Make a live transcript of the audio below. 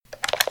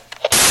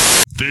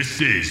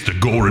This is the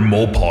Gore and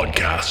More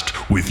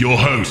podcast with your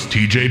hosts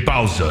TJ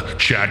Bowser,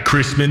 Chad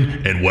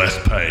Chrisman, and Wes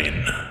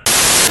Payne.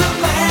 The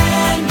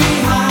man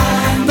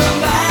behind the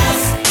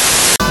mask.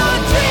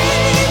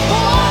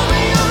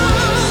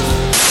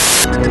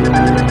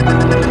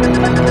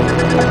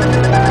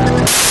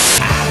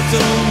 I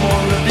don't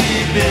wanna be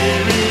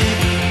buried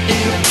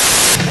in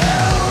a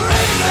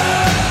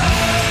Hellraiser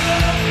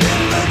in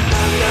the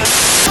thunder.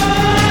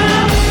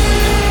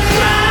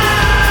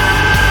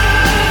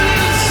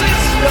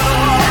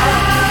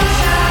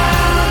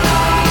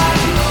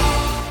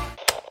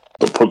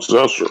 The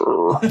Possessor.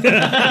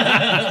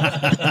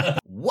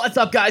 What's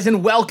up, guys,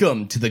 and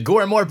welcome to the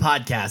Gore and More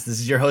podcast. This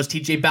is your host,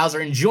 TJ Bowser,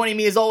 and joining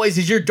me, as always,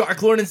 is your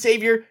Dark Lord and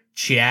Savior,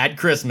 Chad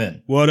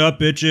Chrisman. What up,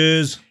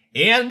 bitches?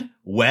 And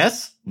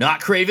Wes,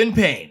 not Craven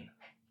Payne.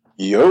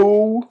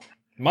 Yo.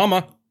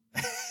 Mama.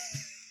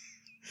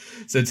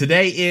 So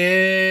today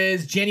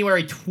is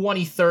January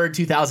 23rd,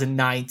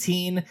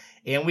 2019,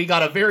 and we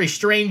got a very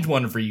strange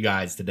one for you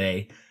guys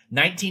today.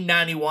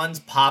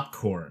 1991's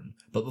Popcorn.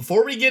 But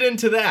before we get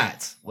into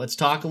that, let's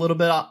talk a little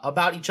bit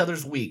about each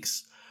other's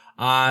weeks.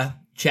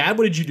 Chad,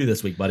 what did you do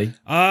this week, buddy?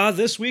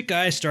 This week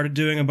I started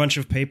doing a bunch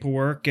of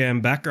paperwork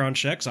and background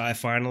checks. I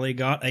finally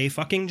got a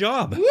fucking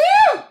job. Woo!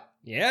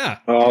 Yeah.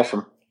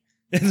 Awesome.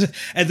 And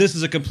this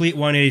is a complete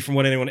 180 from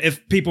what anyone,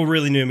 if people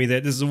really knew me,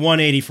 that this is a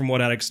 180 from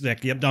what I'd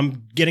expect. Yep,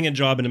 I'm getting a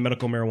job in a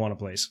medical marijuana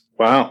place.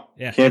 Wow.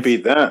 Yeah. Can't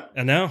beat that.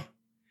 I know.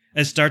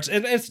 It starts,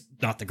 and it's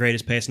not the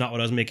greatest pay. It's not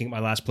what I was making at my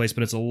last place,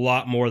 but it's a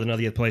lot more than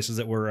other places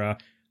that were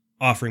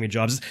offering me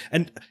jobs.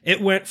 And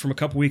it went from a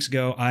couple weeks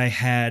ago, I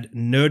had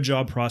no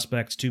job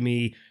prospects, to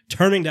me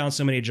turning down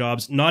so many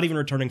jobs, not even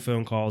returning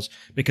phone calls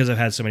because I've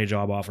had so many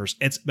job offers.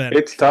 It's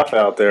tough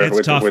out there it's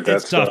with tough. that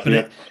It's stuff. tough,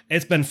 but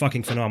it's been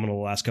fucking phenomenal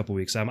the last couple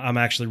weeks. I'm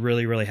actually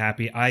really, really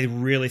happy. I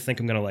really think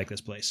I'm going to like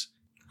this place.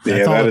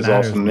 Yeah, all that that is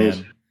matters, awesome man.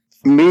 news.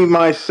 Me,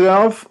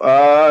 myself,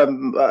 I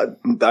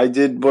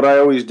did what I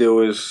always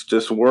do is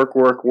just work.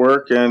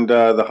 And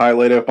the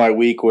highlight of my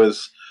week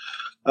was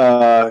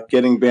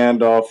getting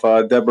banned off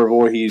Deborah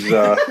Voorhees'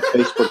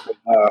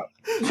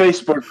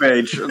 Facebook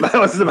page. That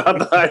was about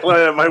the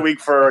highlight of my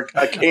week for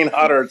a Kane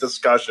Hodder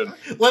discussion.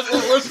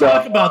 Let's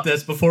talk about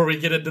this before we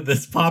get into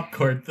this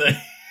popcorn thing.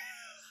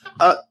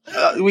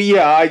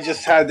 Yeah, I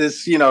just had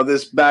this,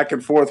 this back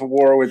and forth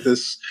war with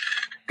this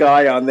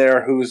guy on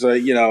there who's a,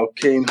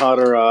 Kane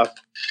Hodder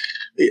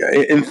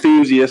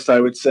enthusiast, I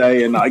would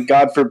say. And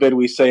God forbid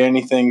we say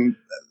anything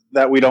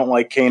that we don't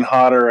like Kane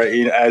Hodder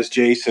as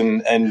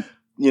Jason. And,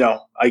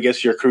 I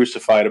guess you're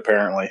crucified,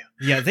 apparently.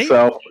 Yeah,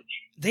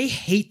 they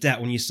hate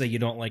that when you say you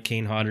don't like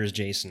Kane Hodder as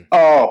Jason.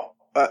 Oh,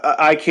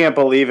 I can't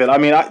believe it. I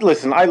mean,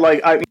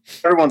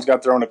 everyone's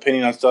got their own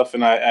opinion on stuff,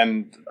 and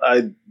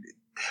I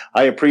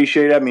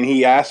appreciate it. I mean,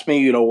 he asked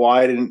me,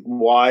 why I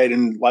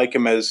didn't like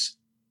him as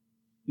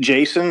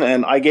Jason,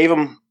 and I gave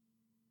him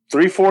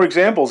 3-4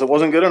 examples. It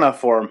wasn't good enough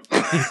for him.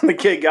 The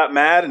kid got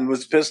mad and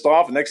was pissed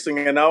off. Next thing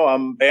you know,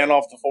 I'm banned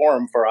off the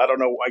forum for, I don't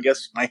know, I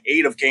guess my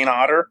hate of Kane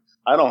Hodder.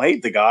 I don't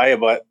hate the guy,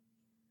 but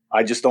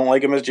I just don't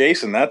like him as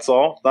Jason. That's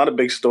all. Not a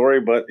big story,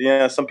 but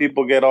yeah, some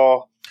people get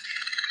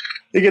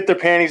their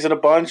panties in a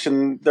bunch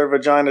and their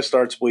vagina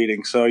starts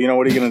bleeding. So,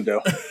 what are you going to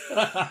do?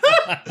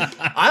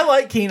 I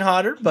like Kane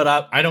Hodder,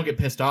 but I don't get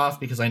pissed off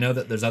because I know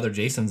that there's other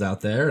Jasons out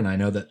there, and I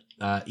know that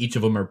each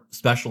of them are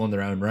special in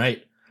their own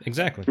right.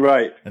 Exactly.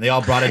 Right. And they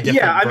all brought a different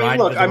Yeah, variety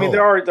to the role.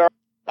 there are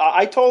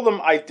I told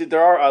them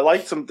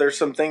there's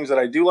some things that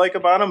I do like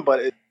about him,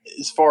 but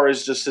as far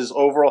as just his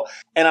overall,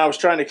 and I was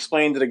trying to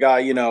explain to the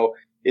guy,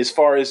 as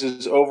far as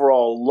his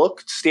overall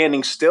look,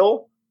 standing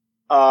still,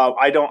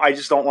 I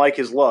just don't like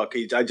his look.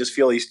 I just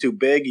feel he's too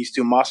big. He's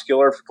too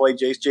muscular for play.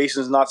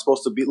 Jason's not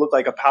supposed to look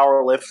like a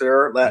power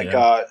lifter.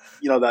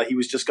 That he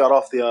was just got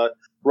off the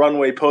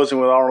runway posing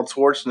with Arnold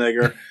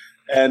Schwarzenegger.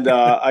 And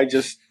I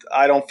just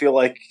feel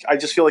like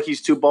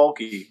he's too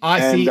bulky. I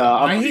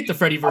hate the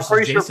Freddy versus Jason. I'm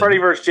pretty sure Freddy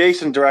versus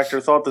Jason director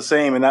thought the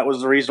same, and that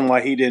was the reason why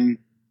he didn't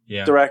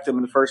direct him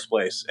in the first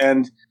place.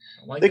 And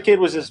the kid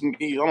was just,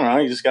 he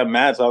just got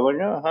mad. So I was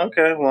like, oh,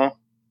 okay, well.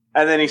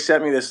 And then he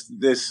sent me this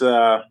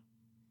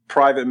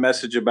private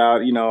message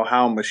about,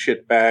 how I'm a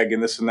shitbag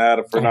and this and that.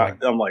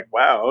 I'm like,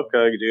 wow,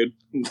 okay, dude.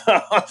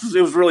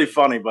 It was really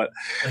funny, but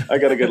I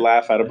got a good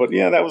laugh at it. But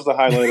yeah, that was the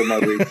highlight of my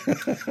week.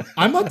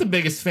 I'm not the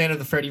biggest fan of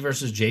the Freddy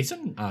versus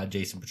Jason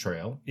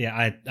portrayal.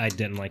 Yeah, I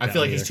didn't like that. I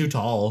feel like either. he's too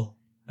tall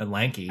and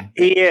lanky.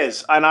 He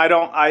is, and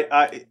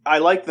I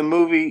like the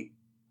movie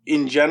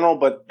in general,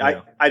 but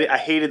Yeah. I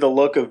hated the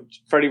look of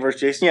Freddy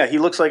vs. Jason. Yeah, he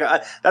looks like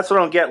that's what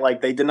I don't get.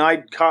 Like they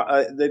denied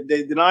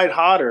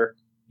Hodder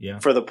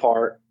for the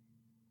part.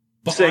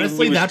 But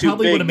honestly, that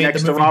probably would have made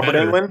next the movie to Robert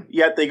better. Englund.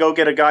 Yet they go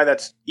get a guy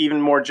that's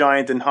even more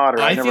giant than Hodder.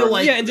 I feel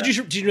like- Yeah, and did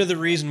you know the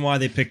reason why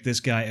they picked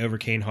this guy over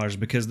Kane Hodder is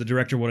because the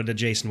director wanted a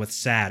Jason with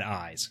sad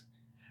eyes.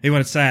 He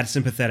wanted sad,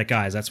 sympathetic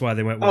eyes. That's why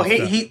they went with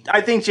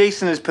I think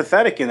Jason is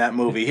pathetic in that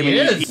movie. He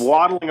he's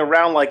waddling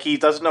around like he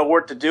doesn't know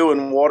what to do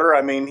in water.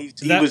 I mean, he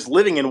was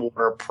living in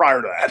water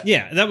prior to that.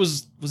 Yeah,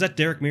 was that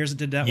Derek Mears that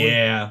did that one?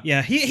 Yeah.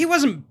 Yeah, he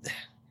wasn't...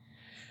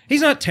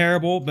 He's not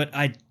terrible, but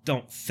I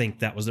don't think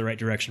that was the right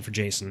direction for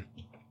Jason.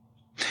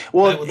 I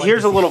Well, would like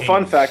here's to a see little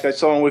fun Kane. fact I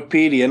saw on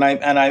Wikipedia, and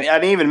I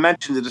didn't even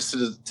mention this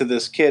to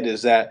this kid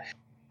is that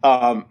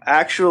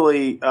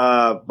actually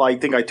I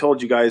think I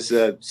told you guys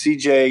that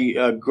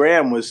C.J.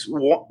 Graham was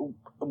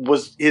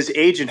his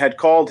agent had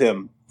called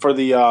him for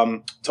the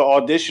to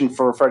audition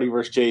for Freddy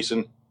vs.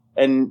 Jason,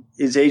 and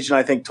his agent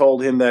I think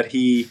told him that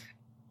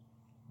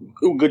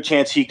good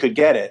chance he could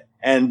get it,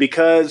 and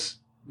because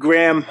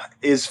Graham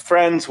is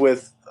friends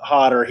with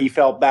Hodder, he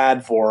felt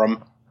bad for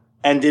him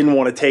and didn't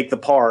want to take the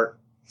part.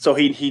 So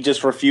he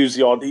just refused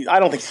the audition. I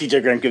don't think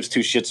CJ Graham gives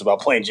two shits about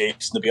playing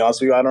Jason, to be honest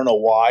with you. I don't know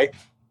why,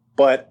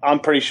 but I'm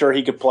pretty sure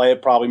he could play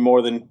it probably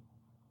more than,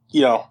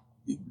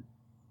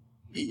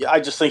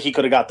 I just think he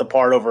could have got the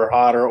part over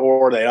Hodder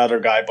or the other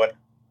guy, but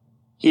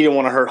he didn't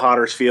want to hurt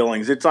Hodder's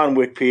feelings. It's on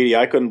Wikipedia.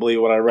 I couldn't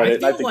believe when I read it.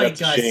 And I think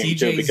that's a shame,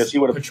 too, because he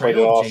would have played it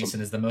portrayal of awesome.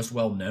 Jason is the most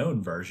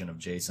well-known version of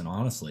Jason,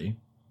 honestly.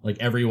 Like,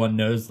 everyone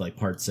knows, like,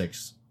 part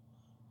 6.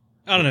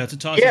 I don't know. It's a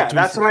toss. Yeah, up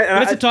that's right.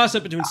 But it's a toss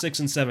up between 6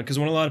 and 7 because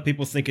when a lot of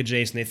people think of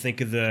Jason, they think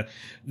of the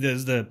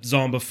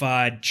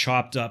zombified,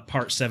 chopped up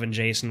Part 7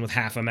 Jason with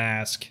half a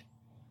mask.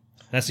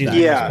 That seems to be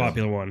the Yeah. most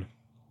popular one.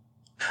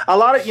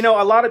 When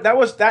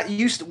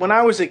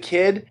I was a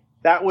kid,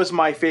 that was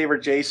my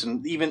favorite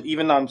Jason.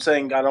 Even I'm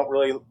saying I don't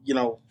really,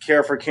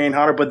 care for Kane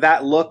Hodder, but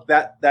that look,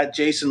 that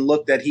Jason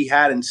look that he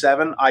had in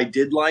 7, I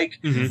did like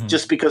Mhm.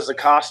 just because the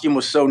costume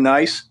was so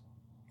nice.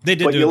 They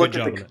did But do you a look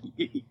good at job of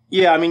it.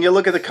 you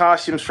look at the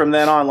costumes from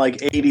then on,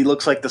 like 80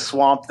 looks like the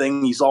Swamp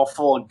Thing. He's all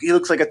full. He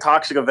looks like a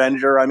Toxic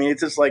Avenger. I mean, it's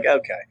just like,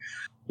 okay,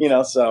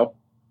 so.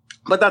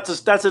 But that's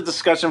a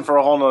discussion for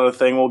a whole nother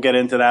thing. We'll get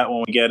into that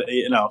when we get,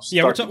 Yeah,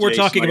 start we're with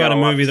Jason. talking I about got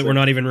a lot movie to that say. we're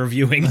not even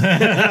reviewing.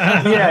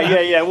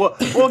 Yeah.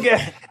 We'll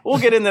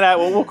get into that.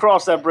 We'll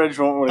cross that bridge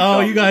when it Oh,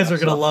 comes. you guys are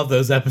going to love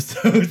those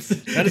episodes.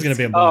 That is going to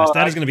be a blast. Oh,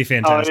 That is going to be Oh,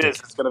 it fantastic. is.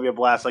 It's going to be a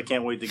blast. I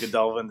can't wait to get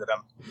delve into them.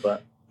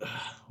 But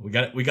We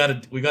got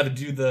to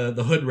do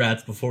the hood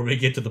rats before we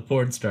get to the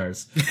porn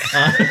stars.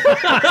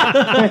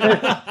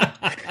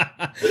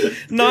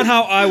 Not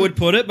how I would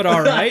put it, but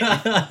all right.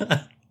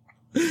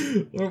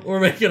 We're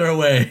making our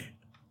way.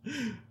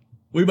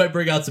 We might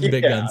bring out some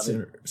big Yeah, guns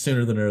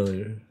sooner than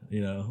earlier.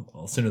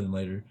 Sooner than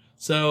later.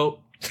 So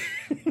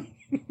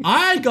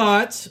I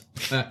got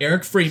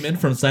Eric Freeman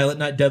from Silent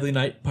Night, Deadly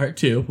Night Part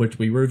 2, which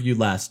we reviewed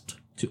last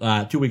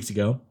 2 weeks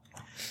ago.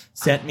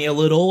 Sent me a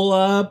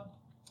little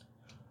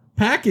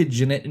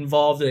package, and it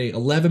involved a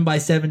 11 by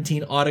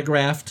 17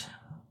 autographed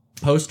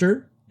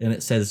poster, and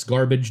it says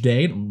 "Garbage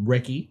Day" and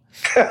Ricky.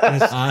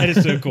 It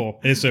is so cool.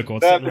 It is so cool.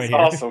 It's that's sitting right here.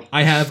 awesome.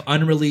 I have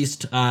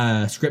unreleased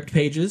script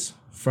pages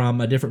from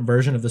a different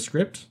version of the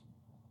script,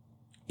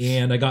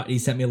 and he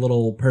sent me a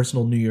little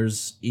personal New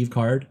Year's Eve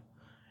card,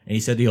 and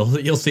he said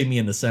you'll see me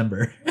in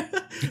December.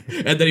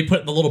 And then he put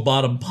in the little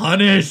bottom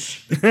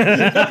 "Punish."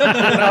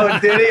 Oh,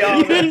 did he? Oh,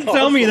 You didn't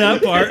tell me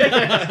that part.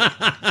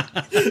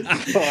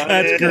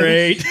 That's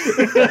great.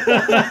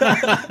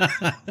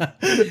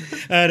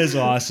 That is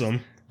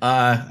awesome.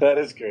 That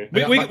is great.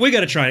 We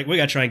gotta try. We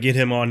gotta try and get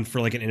him on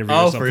for like an interview.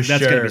 Oh, or something. for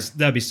sure.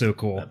 That'd be so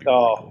cool.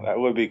 Oh, that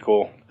would be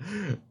cool.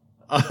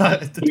 We're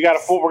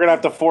gonna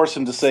have to force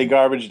him to say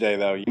 "Garbage Day,"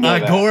 though. You know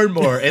that. Gordon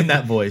Moore in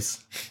that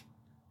voice.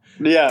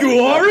 Yeah.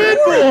 Gordon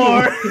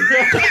Moore.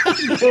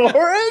 Gordon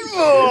Moore.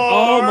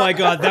 Oh my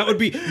god, that would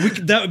be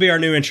our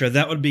new intro.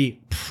 That would be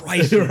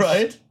priceless.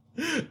 Right?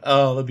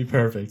 Oh, that'd be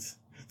perfect.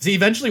 See,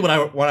 eventually, what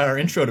I want our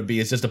intro to be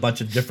is just a bunch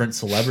of different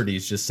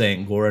celebrities just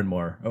saying Gordon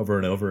Moore over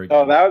and over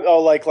again.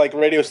 Like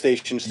radio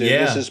stations do.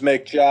 Yeah. This is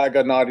Mick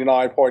Jagger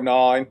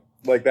 99.9,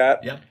 like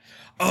that. Yep.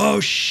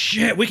 Oh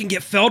shit, we can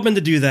get Feldman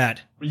to do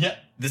that. Yeah.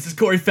 This is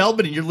Corey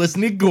Feldman, and you're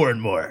listening to Gordon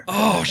Moore.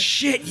 Oh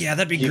shit, yeah,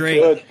 that'd be You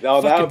great. could.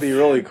 Oh, that Fucking would be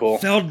really cool.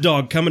 Feld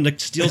Dog coming to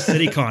Steel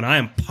City Con. I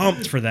am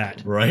pumped for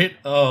that. Right?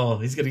 Oh,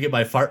 he's gonna get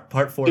my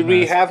part 4. Did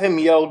we have him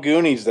yell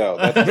Goonies though?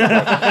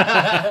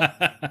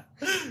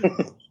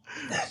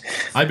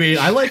 I mean,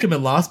 I like him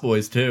in Lost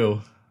Boys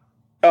too.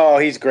 Oh,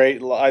 he's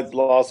great. I love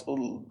Lost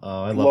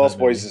that Boys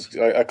movie.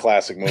 is a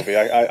classic movie.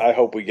 I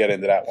hope we get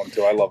into that one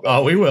too. I love that.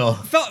 Oh, we will.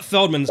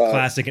 Feldman's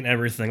classic and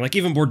everything. Like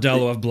even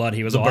Bordello of Blood,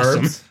 he was The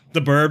awesome. Burbs?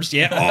 The Burbs,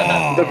 yeah.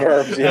 Oh, The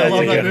Burbs, yeah. I that's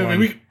love a that good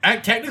movie.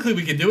 one. Technically,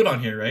 we can do it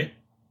on here, right?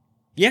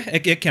 Yeah, it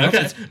counts.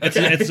 Okay,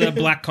 It's a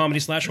black comedy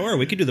 / horror.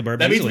 We could do the Burbs.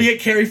 That means easily. we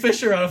get Carrie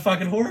Fisher on a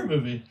fucking horror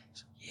movie.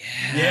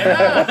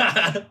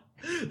 Yeah.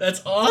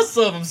 That's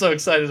awesome. I'm so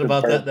excited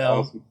about that now.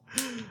 Awesome.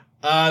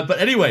 But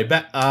anyway,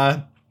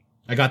 I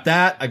got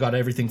that. I got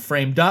everything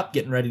framed up,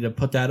 getting ready to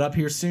put that up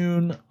here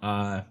soon.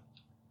 I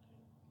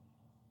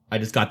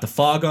just got The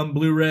Fog on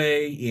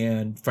Blu-ray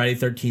and Friday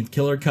 13th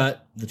Killer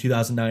Cut, the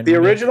 2009 The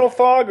remake. original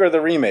Fog or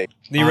the remake?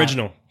 The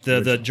original,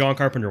 the John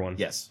Carpenter one.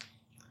 Yes.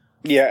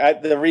 Yeah,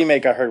 the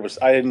remake I heard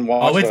I didn't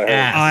watch. Oh, it's but I heard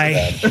ass. I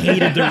it was bad.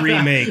 hated the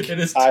remake. It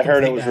is I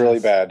heard it complete was really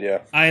ass. bad. Yeah.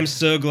 I am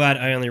so glad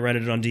I only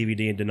rented it on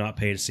DVD and did not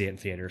pay to see it in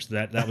theaters.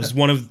 That was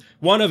one of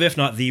if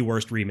not the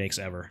worst remakes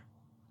ever.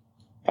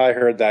 I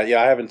heard that.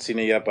 Yeah, I haven't seen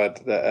it yet,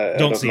 but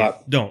Don't see it.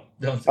 Don't.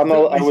 I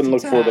wouldn't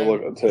look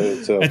forward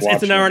to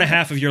It's an hour and a it.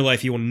 half of your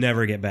life you will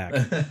never get back.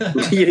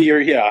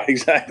 Yeah,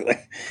 exactly.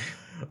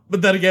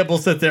 But then again, we'll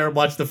sit there and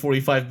watch the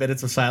 45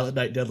 minutes of Silent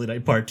Night, Deadly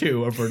Night Part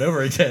 2 over and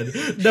over again,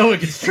 knowing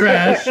it's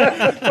trash.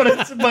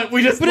 but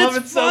we just love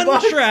it's it so fun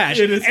much. trash.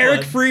 It is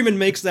Eric fun. Freeman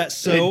makes that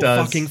so It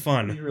does. fucking He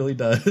fun. really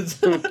does.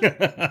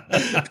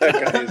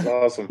 That guy is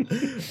awesome.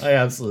 I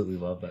absolutely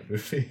love that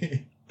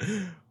movie.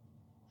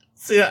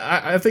 See,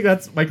 I think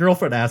that's my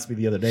girlfriend asked me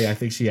the other day. I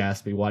think she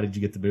asked me, "Why did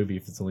you get the movie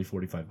if it's only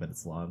 45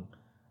 minutes long?"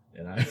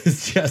 And I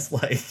was just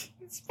like,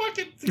 "It's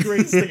fucking the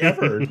greatest thing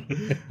ever."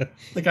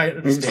 Like I It's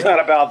understand. not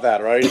about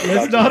that, right?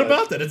 It's not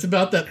about that. It's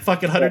about that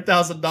fucking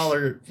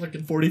 $100,000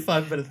 fucking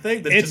 45-minute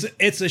thing. That's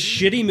It's a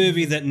shitty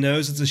movie that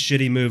knows it's a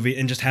shitty movie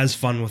and just has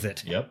fun with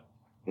it. yep.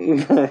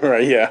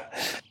 Right, yeah.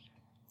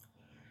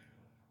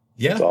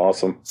 Yeah. It's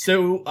awesome.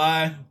 So,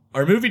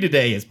 our movie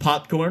today is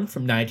Popcorn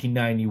from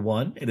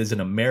 1991. It is an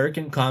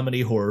American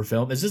comedy horror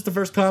film. Is this the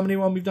first comedy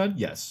one we've done?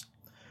 Yes.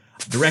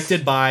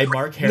 Directed by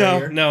Mark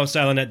Harrier. No,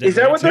 Silent Night. Is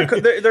that what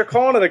Deadly they're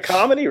calling it? A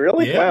comedy?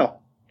 Really? Yeah. Wow.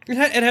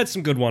 Night 2. It had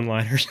some good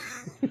one-liners.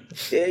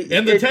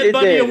 And the Ted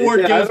Bundy did.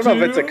 Award I goes don't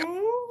know to... if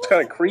it's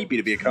kind of creepy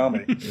to be a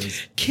comedy.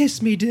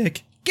 Kiss me,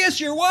 dick. Guess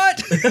your what?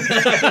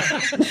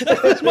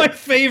 That was my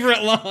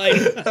favorite line.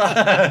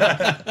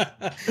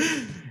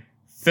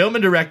 Film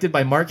and directed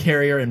by Mark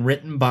Harrier and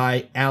written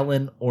by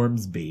Alan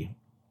Ormsby.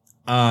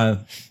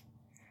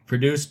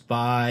 Produced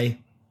by...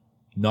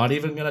 Not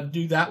even going to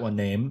do that one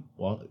name.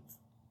 Well,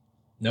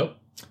 nope.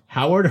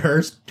 Howard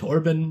Hurst,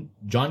 Torben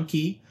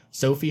Johnke,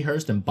 Sophie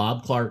Hurst, and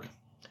Bob Clark.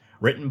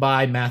 Written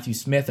by Matthew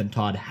Smith and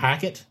Todd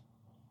Hackett.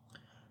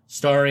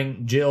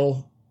 Starring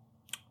Jill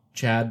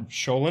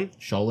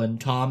Sholin.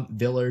 Tom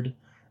Villard,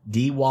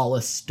 D.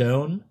 Wallace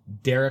Stone,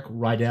 Derek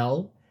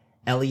Rydell,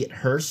 Elliot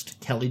Hurst,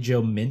 Kelly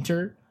Jo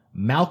Minter,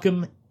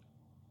 Malcolm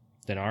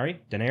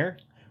Denaire.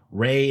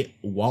 Ray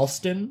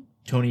Walston,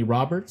 Tony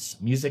Roberts,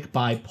 music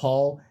by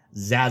Paul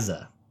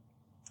Zaza.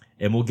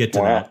 And we'll get to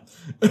Wow.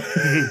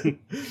 that.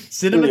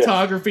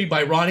 Cinematography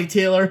by Ronnie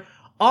Taylor.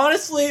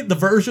 Honestly, the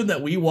version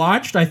that we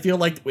watched, I feel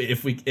like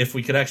if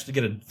we could actually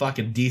get a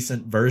fucking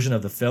decent version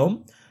of the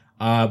film,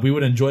 we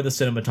would enjoy the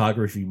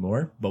cinematography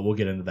more, but we'll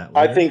get into that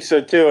later. I think so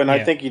too, and Yeah.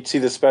 I think you'd see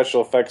the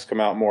special effects come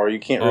out more. You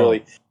can't Oh.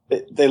 really.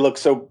 They look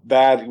so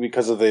bad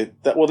because of they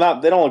don't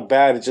look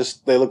bad. It's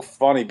just they look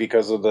funny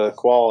because of the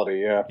quality.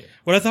 Yeah.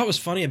 What I thought was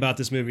funny about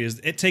this movie is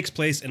it takes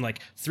place in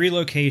like 3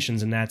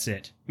 locations and that's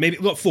it. Maybe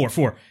 4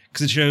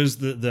 because it shows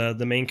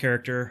the main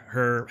character,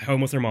 her home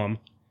with her mom,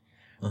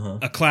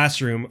 a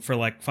classroom for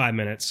like 5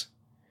 minutes,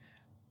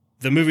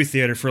 the movie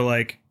theater for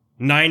like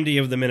 90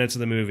 of the minutes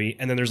of the movie,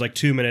 and then there's like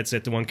 2 minutes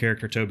at the one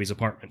character Toby's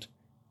apartment.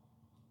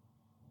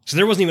 So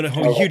there wasn't even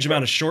a huge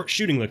amount of short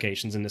shooting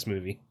locations in this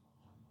movie.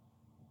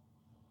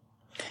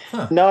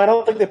 No, I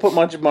don't think they put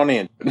much money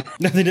in.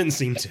 No, they didn't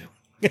seem to.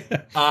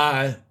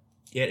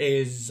 It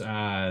is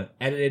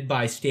edited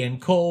by Stan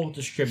Cole,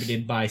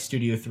 distributed by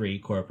Studio 3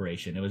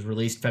 Corporation. It was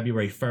released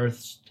February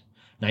 1st,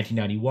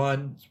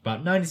 1991. It's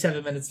about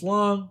 97 minutes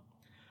long,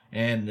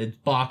 and its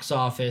box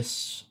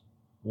office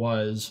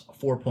was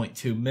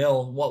 4.2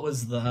 mil. What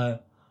was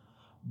the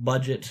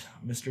budget,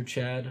 Mr.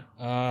 Chad?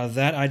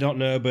 That I don't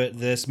know, but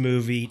this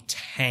movie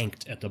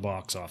tanked at the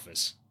box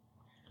office.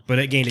 But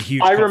it gained a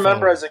huge. I cult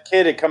remember following. as a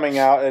kid it coming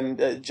out, and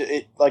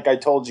like I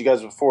told you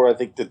guys before, I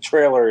think the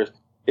trailer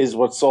is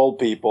what sold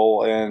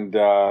people, and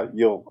I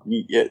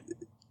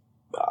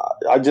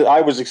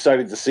was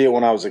excited to see it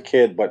when I was a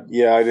kid, but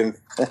yeah,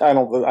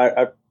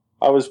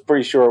 I was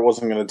pretty sure it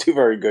wasn't going to do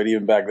very good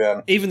even back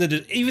then. Even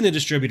the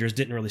distributors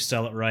didn't really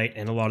sell it right,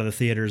 and a lot of the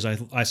theaters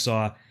I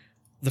saw,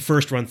 the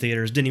first run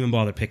theaters didn't even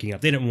bother picking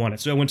up. They didn't want it,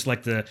 so I went to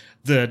like the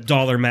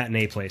dollar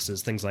matinee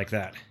places, things like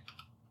that.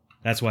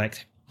 That's why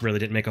it really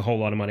didn't make a whole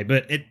lot of money,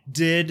 but it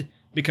did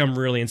become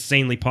really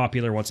insanely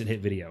popular once it hit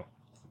video.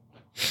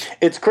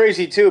 It's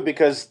crazy too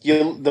because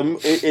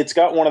it's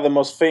got one of the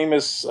most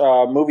famous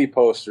movie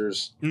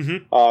posters.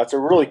 Mm-hmm.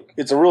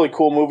 It's a really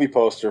cool movie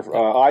poster.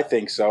 I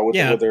think so.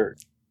 Yeah.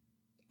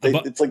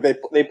 It's like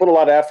they put a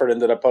lot of effort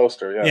into the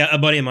poster. Yeah. Yeah, a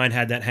buddy of mine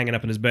had that hanging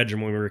up in his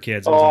bedroom when we were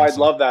kids. It Oh, was I awesome.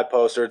 love that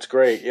poster. It's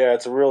great. Yeah,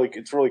 it's really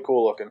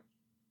cool looking.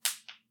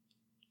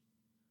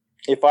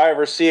 If I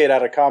ever see it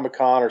at a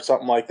Comic-Con or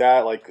something like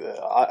that,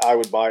 I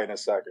would buy it in a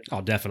second. Oh,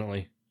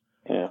 definitely.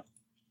 Yeah.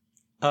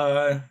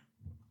 Let's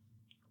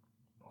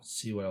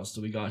see what else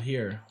do we got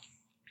here.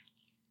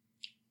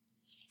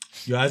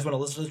 You guys want to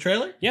listen to the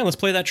trailer? Yeah, let's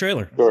play that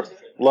trailer. Sure.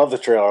 Love the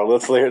trailer.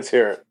 Let's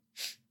hear it.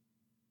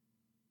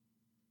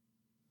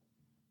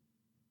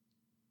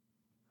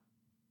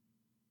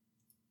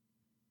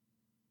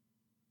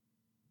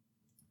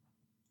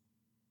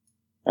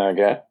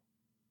 Okay.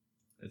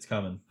 It's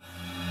coming.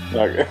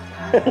 Okay.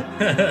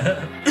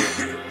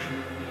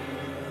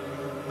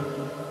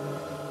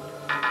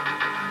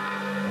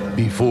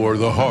 Before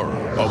the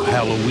horror of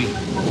Halloween.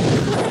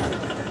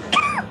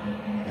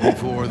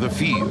 Before the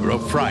fear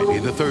of Friday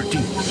the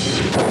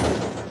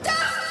 13th.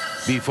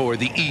 Before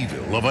the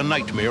evil of A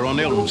Nightmare on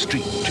Elm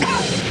Street 2.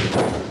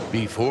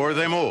 Before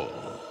them all,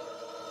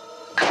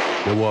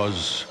 there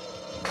was...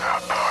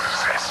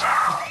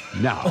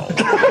 Now,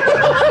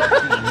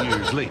 15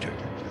 years later,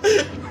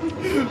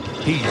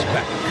 he's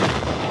back.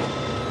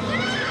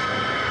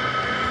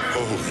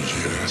 Oh,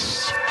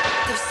 yes.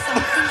 There's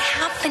something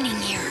happening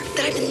here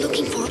that I've been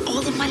looking for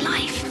all of my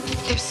life.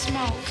 There's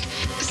smoke.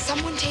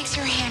 Someone takes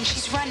her hand.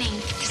 She's running.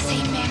 The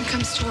same man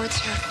comes towards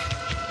her.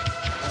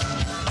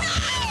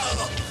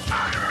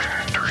 I'm in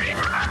a dream.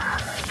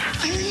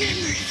 I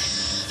remember.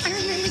 I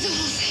remember the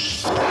whole thing.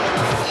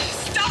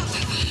 Stop!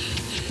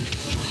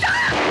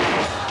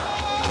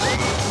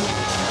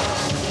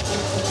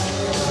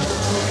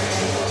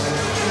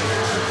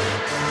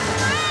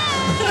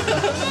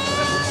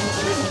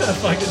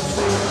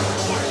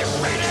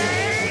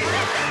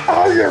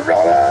 Are you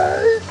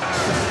ready?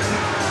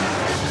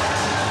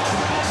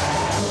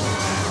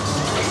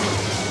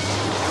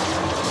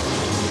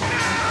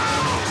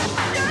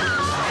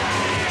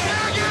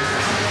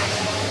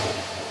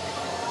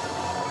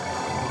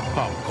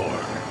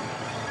 Popcorn.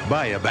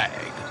 Buy a bag.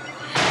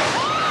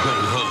 Go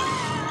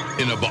home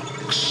in a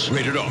box.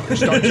 Rated R.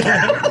 Starts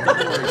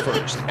February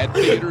 1st at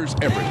theaters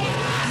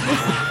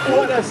everywhere.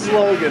 What a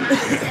slogan.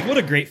 What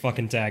a great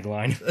fucking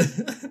tagline.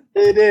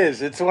 It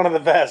is. It's one of the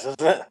best,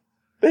 isn't it?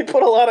 They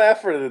put a lot of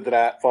effort into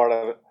that part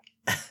of it.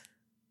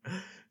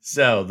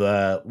 So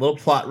the little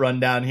plot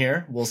rundown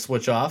here, we'll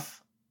switch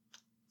off.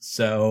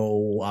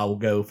 So I'll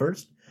go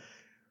first.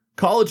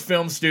 College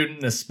film student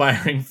and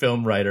aspiring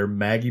film writer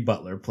Maggie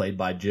Butler, played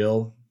by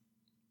Jill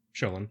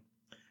Schoen,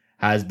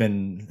 has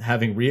been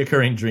having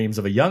reoccurring dreams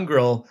of a young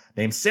girl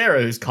named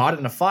Sarah who's caught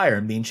in a fire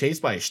and being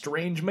chased by a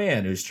strange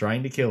man who's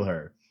trying to kill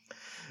her.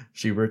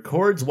 She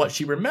records what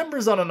she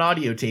remembers on an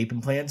audio tape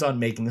and plans on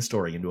making the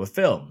story into a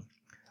film.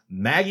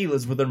 Maggie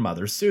lives with her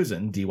mother,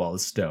 Susan D.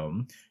 Wallace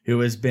Stone,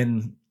 who has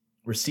been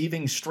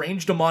receiving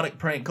strange demonic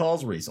prank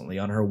calls recently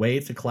on her way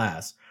to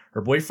class. Her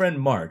boyfriend,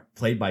 Mark,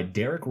 played by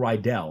Derek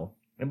Rydell,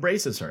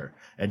 embraces her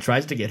and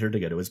tries to get her to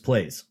go to his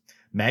place.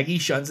 Maggie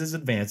shuns his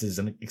advances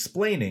and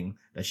explaining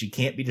that she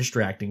can't be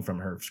distracting from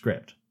her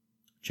script.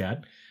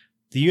 Chad?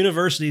 The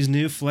university's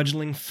new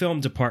fledgling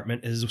film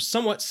department is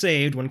somewhat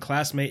saved when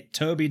classmate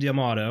Toby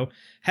D'Amato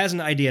has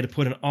an idea to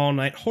put an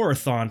all-night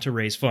horror-thon to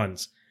raise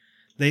funds.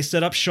 They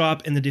set up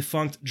shop in the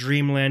defunct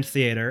Dreamland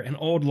Theater, an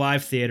old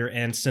live theater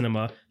and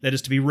cinema that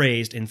is to be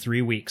razed in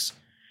 3 weeks.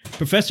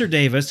 Professor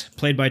Davis,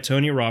 played by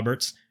Tony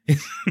Roberts,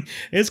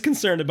 is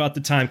concerned about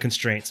the time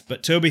constraints,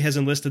 but Toby has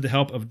enlisted the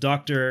help of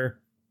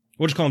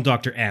we'll just call him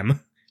Dr. M.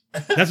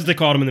 That's what they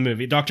called him in the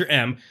movie. Dr.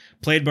 M,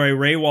 played by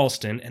Ray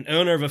Walston, an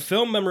owner of a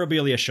film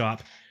memorabilia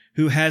shop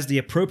who has the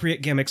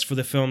appropriate gimmicks for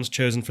the films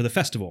chosen for the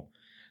festival.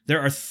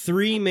 There are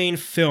 3 main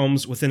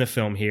films within a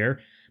film here.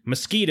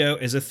 Mosquito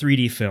is a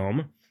 3D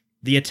film.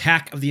 The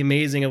Attack of the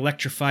Amazing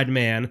Electrified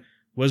Man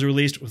was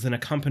released with an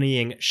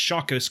accompanying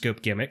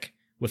shockoscope gimmick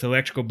with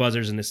electrical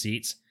buzzers in the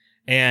seats.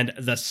 And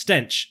The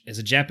Stench is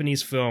a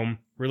Japanese film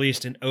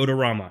released in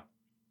Odorama.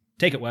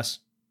 Take it, Wes.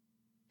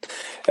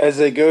 As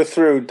they go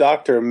through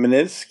Dr.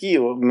 Menang's,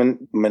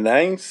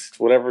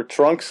 whatever,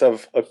 trunks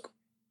of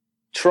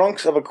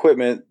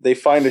equipment, they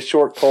find a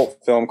short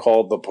cult film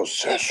called The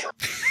Possessor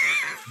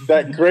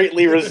that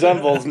greatly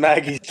resembles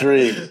Maggie's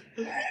dreams.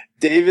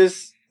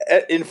 Davis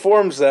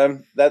informs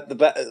them that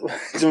back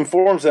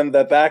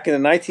in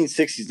the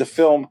 1960s, the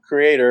film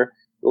creator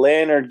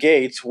Leonard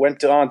Gates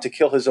went on to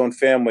kill his own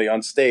family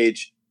on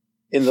stage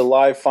in the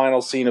live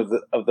final scene of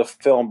the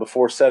film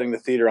before setting the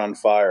theater on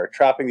fire,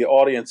 trapping the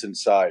audience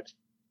inside.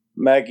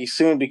 Maggie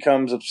soon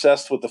becomes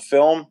obsessed with the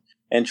film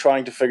and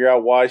trying to figure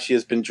out why she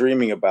has been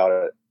dreaming about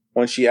it.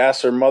 When she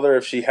asks her mother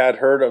if she had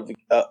heard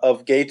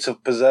of Gates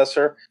of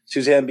Possessor,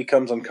 Suzanne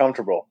becomes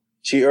uncomfortable.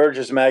 She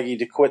urges Maggie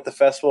to quit the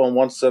festival and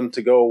wants them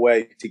to go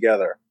away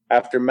together.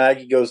 After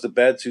Maggie goes to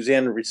bed,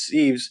 Suzanne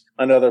receives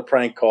another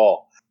prank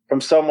call from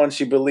someone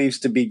she believes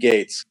to be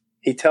Gates.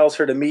 He tells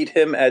her to meet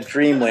him at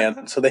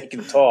Dreamland so they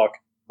can talk.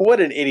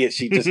 What an idiot.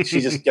 She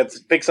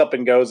just picks up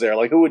and goes there.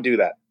 Like, who would do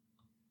that?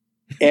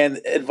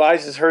 And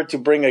advises her to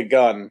bring a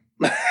gun.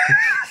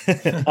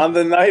 On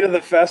the night of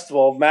the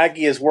festival,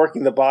 Maggie is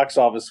working the box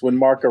office when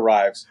Mark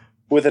arrives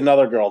with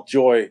another girl,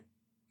 Joy,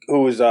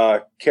 who is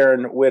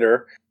Karen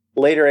Witter.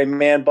 Later, a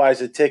man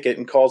buys a ticket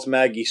and calls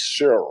Maggie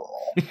Cheryl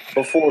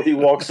before he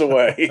walks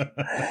away.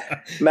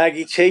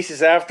 Maggie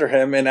chases after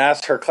him and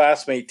asks her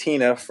classmate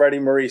Tina, Freddie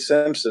Marie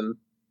Simpson,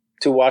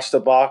 to watch the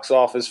box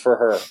office for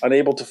her.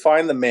 Unable to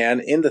find the man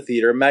in the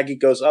theater, Maggie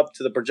goes up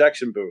to the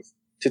projection booth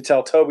to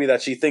tell Toby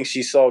that she thinks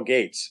she saw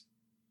Gates.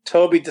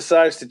 Toby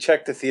decides to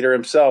check the theater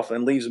himself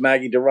and leaves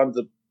Maggie to run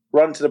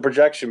to the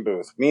projection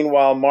booth.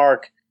 Meanwhile,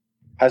 Mark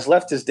has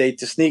left his date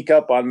to sneak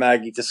up on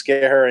Maggie to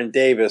scare her, and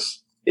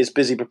Davis is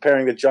busy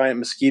preparing the giant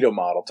mosquito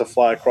model to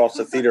fly across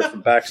the theater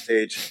from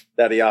backstage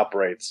that he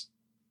operates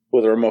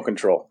with a remote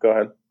control. Go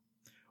ahead.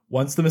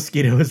 Once the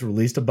mosquito is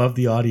released above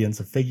the audience,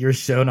 a figure is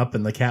shown up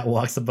in the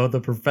catwalks above the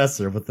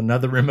professor with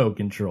another remote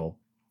control.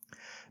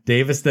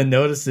 Davis then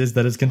notices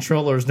that his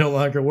controller is no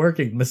longer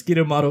working.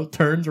 Mosquito Model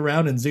turns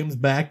around and zooms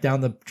back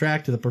down the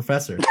track to the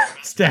professor,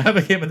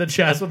 stabbing him in the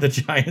chest with a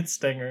giant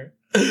stinger.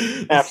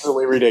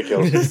 Absolutely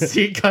ridiculous. The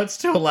scene cuts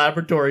to a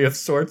laboratory of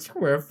sorts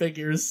where a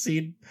figure is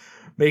seen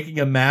making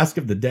a mask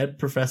of the dead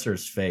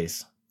professor's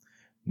face.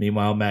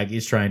 Meanwhile,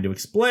 Maggie's trying to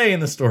explain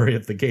the story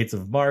of the Gates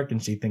of Mark,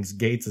 and she thinks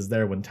Gates is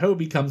there when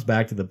Toby comes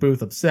back to the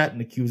booth upset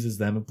and accuses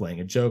them of playing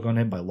a joke on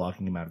him by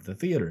locking him out of the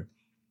theater.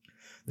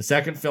 The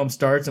second film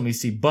starts and we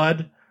see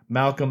Bud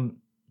Malcolm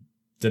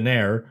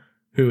Denaire,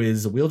 who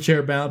is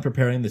wheelchair bound,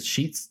 preparing the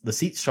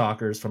seat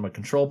shockers from a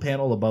control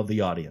panel above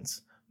the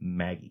audience.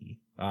 Maggie.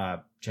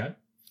 Chad?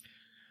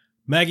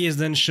 Maggie is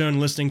then shown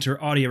listening to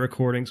her audio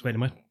recordings. Wait,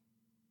 am I?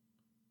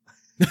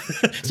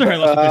 Sorry, I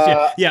lost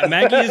the yeah,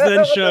 Maggie is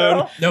then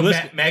shown. No,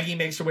 Maggie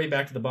makes her way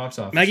back to the box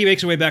office. Maggie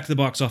makes her way back to the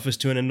box office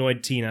to an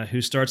annoyed Tina,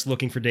 who starts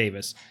looking for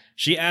Davis.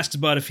 She asks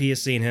Bud if he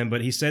has seen him,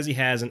 but he says he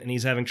hasn't, and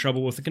he's having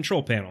trouble with the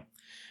control panel.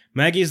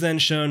 Maggie is then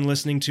shown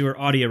listening to her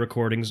audio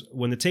recordings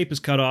when the tape is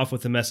cut off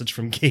with a message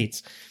from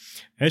Gates.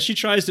 As she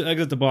tries to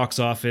exit the box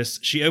office,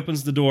 she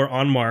opens the door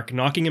on Mark,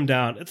 knocking him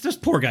down. This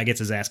poor guy gets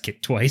his ass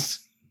kicked twice.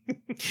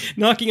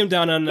 Knocking him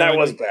down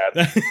unknowingly. That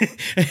was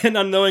bad. And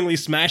unknowingly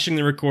smashing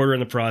the recorder in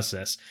the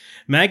process.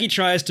 Maggie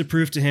tries to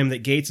prove to him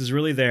that Gates is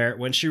really there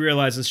when she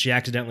realizes she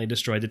accidentally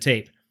destroyed the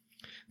tape.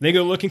 They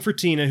go looking for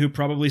Tina, who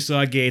probably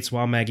saw Gates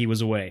while Maggie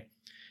was away.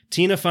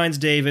 Tina finds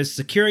Davis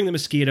securing the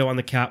mosquito on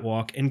the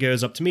catwalk and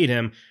goes up to meet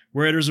him,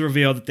 where it is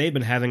revealed that they've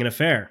been having an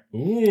affair.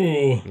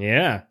 Ooh.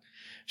 Yeah.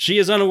 She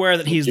is unaware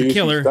that he's the Juicy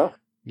killer. stuff.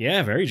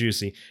 Yeah, very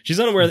juicy. She's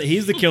unaware that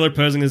he's the killer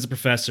posing as the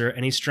professor,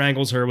 and he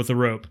strangles her with a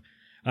rope.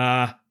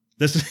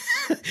 This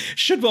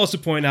should also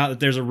point out that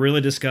there's a really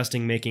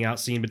disgusting making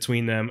out scene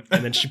between them,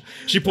 and then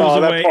she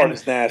pulls that away, part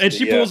is nasty, and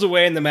she yeah. pulls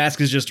away, and the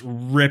mask is just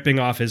ripping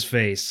off his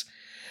face.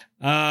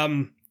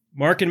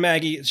 Mark and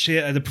Maggie,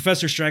 the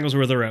professor strangles her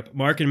with a rope.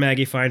 Mark and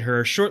Maggie find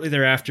her shortly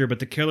thereafter, but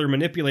the killer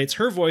manipulates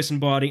her voice and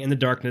body in the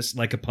darkness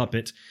like a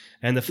puppet,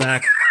 and the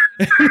fact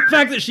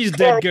that she's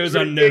dead goes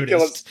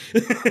unnoticed.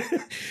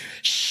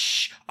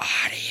 Shh,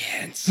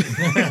 audience.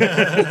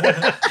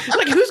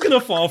 Like, who's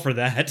gonna fall for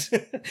that?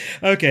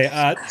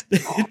 Okay,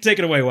 take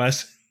it away,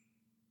 Wes.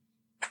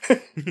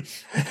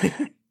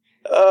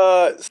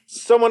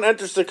 Someone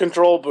enters the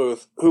control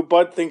booth, who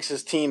Bud thinks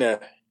is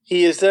Tina.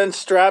 He is then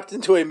strapped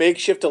into a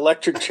makeshift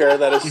electric chair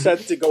that is set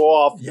to go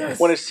off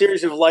when a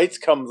series of lights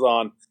comes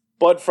on.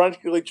 Bud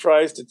frantically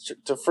tries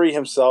to free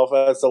himself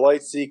as the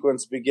light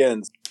sequence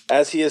begins.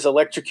 As he is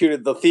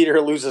electrocuted, the theater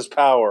loses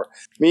power.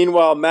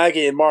 Meanwhile,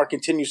 Maggie and Mark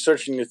continue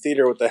searching the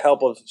theater with the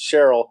help of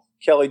Cheryl,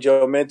 Kelly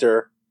Jo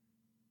Minter.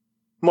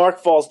 Mark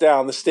falls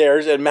down the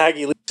stairs, and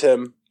Maggie leaves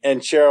him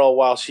and Cheryl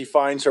while she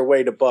finds her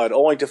way to Bud,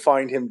 only to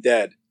find him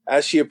dead.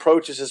 As she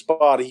approaches his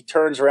body, he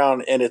turns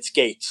around and it's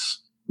Gates.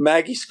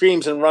 Maggie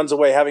screams and runs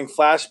away, having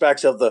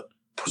flashbacks of the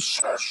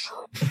possession.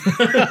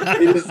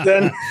 It is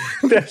then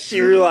that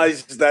she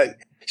realizes that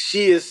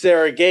she is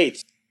Sarah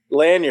Gates,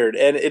 Lanyard,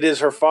 and it is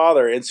her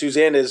father, and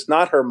Suzanne is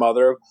not her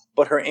mother,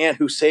 but her aunt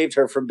who saved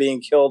her from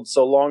being killed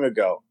so long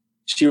ago.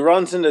 She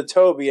runs into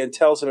Toby and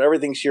tells him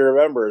everything she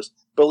remembers,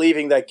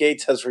 believing that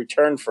Gates has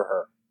returned for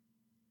her.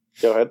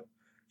 Go ahead.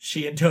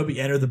 She and Toby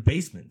enter the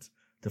basement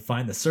to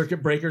find the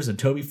circuit breakers, and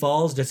Toby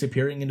falls,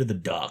 disappearing into the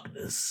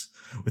darkness.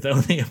 With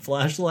only a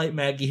flashlight,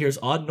 Maggie hears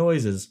odd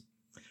noises.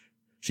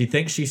 She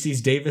thinks she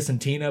sees Davis and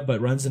Tina, but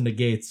runs into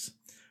Gates.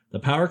 The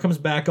power comes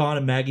back on,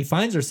 and Maggie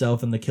finds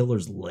herself in the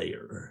killer's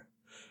lair.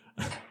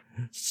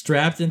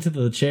 Strapped into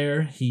the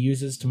chair he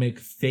uses to make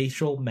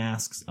facial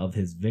masks of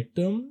his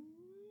victims,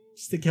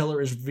 the killer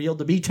is revealed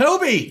to be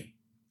Toby,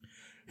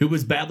 who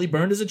was badly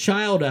burned as a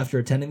child after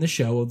attending the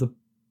show of the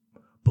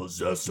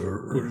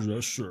Possessor. With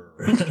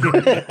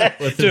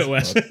Do it,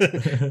 Wes.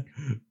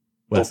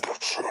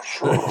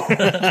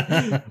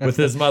 With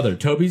his mother.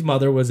 Toby's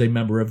mother was a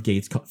member of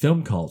Gates'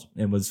 film cult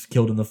and was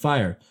killed in the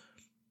fire.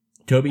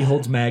 Toby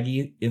holds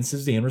Maggie and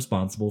Suzanne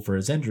responsible for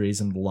his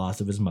injuries and the loss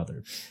of his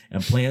mother,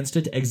 and plans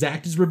to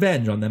exact his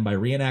revenge on them by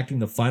reenacting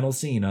the final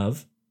scene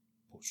of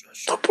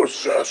The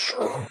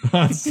Possessor.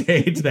 on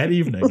stage that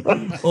evening,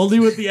 only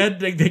with the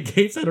ending that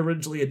Gates had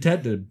originally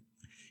intended.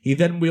 He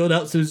then wheeled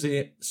out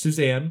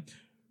Suzanne,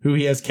 who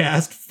he has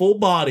cast full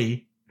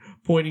body,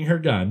 pointing her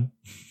gun.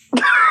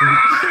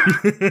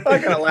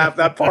 I gotta laugh.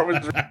 That part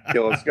was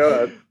ridiculous. Go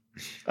ahead.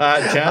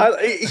 Chad?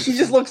 She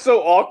just looks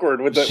so awkward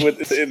in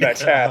that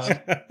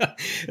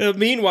cast.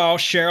 Meanwhile,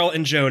 Cheryl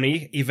and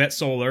Joni, Yvette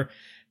Solar,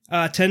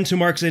 tend to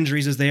Mark's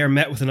injuries as they are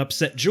met with an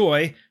upset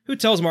Joy, who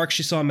tells Mark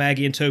she saw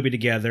Maggie and Toby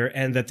together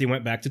and that they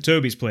went back to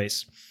Toby's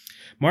place.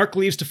 Mark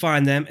leaves to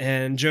find them,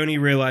 and Joni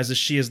realizes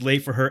she is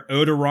late for her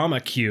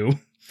odorama cue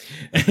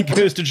and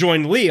goes to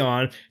join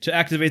Leon to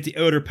activate the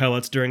odor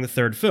pellets during the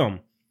third film.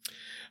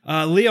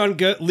 Leon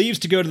leaves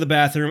to go to the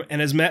bathroom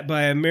and is met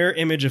by a mirror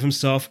image of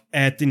himself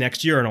at the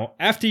next urinal.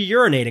 After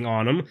urinating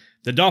on him,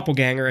 the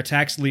doppelganger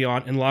attacks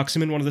Leon and locks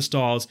him in one of the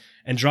stalls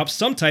and drops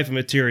some type of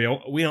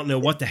material. We don't know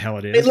what the hell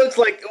it is. It looks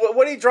like,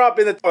 what did he drop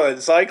in the toilet?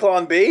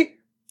 Zyklon B?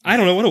 I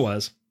don't know what it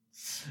was.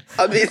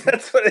 I mean,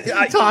 that's what He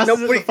tosses it in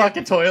nobody the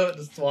fucking toilet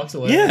and just walks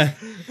away. Yeah.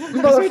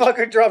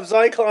 motherfucker drops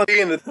Zyklon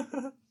in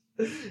the.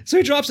 So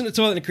he drops in the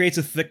toilet and it creates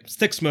a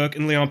thick smoke,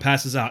 and Leon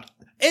passes out.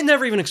 It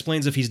never even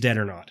explains if he's dead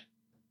or not.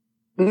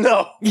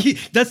 No,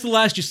 That's the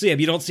last you see him.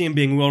 You don't see him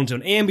being wheeled into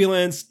an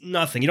ambulance,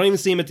 nothing. You don't even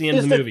see him at the end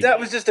of the movie. that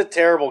was just a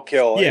terrible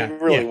kill. Yeah,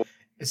 It really yeah. was.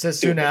 It says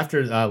soon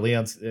after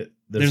Leon's...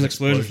 There's an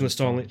explosion from the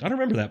stall. I don't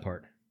remember that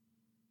part.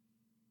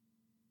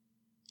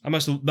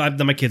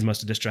 My kids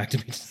must have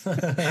distracted me.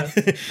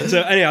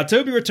 So anyhow,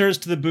 Toby returns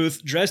to the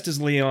booth dressed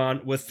as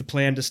Leon with the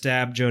plan to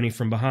stab Joni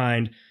from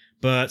behind,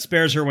 but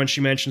spares her when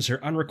she mentions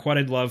her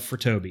unrequited love for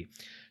Toby.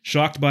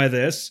 Shocked by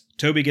this,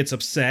 Toby gets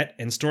upset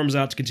and storms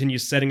out to continue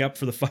setting up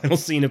for the final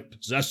scene of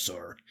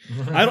Possessor.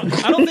 I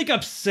don't think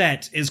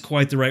upset is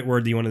quite the right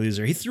word that you want to use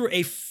there. He threw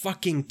a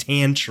fucking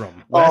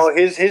tantrum. Oh,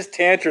 his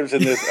tantrums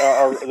in this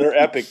they're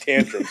epic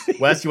tantrums.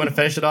 Wes, you want to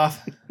finish it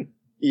off?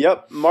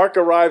 Yep. Mark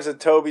arrives at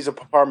Toby's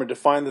apartment to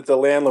find that the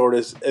landlord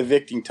is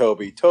evicting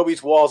Toby.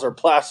 Toby's walls are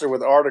plastered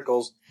with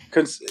articles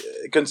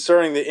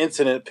concerning the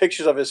incident,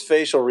 pictures of his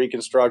facial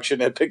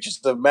reconstruction, and pictures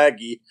of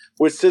Maggie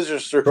with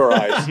scissors through her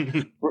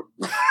eyes.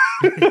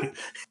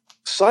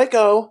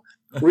 Psycho,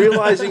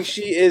 realizing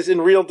she is in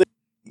real danger.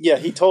 Yeah,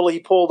 he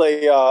pulled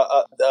a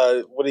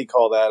what do you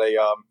call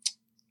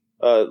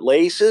that?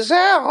 Laces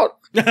out.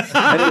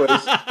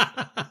 Anyways,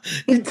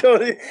 he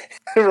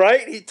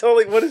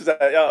totally what is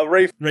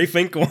that? Ray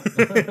Finkel.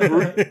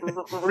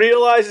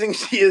 Realizing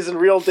she is in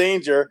real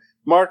danger,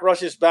 Mark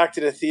rushes back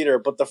to the theater,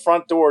 but the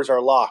front doors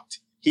are locked.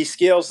 He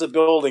scales the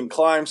building,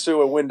 climbs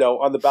through a window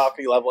on the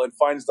balcony level, and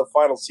finds the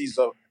final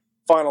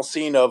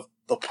scene of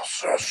The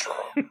Possessor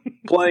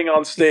playing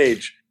on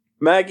stage.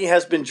 Maggie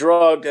has been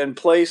drugged and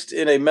placed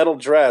in a metal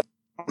dress,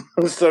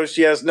 so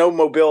she has no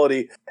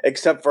mobility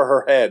except for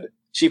her head.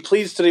 She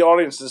pleads to the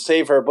audience to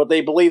save her, but they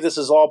believe this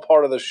is all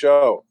part of the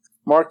show.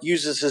 Mark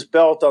uses his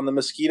belt on the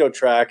mosquito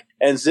track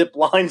and zip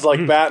lines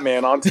like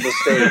Batman onto the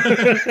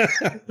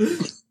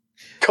stage,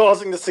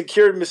 causing the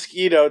secured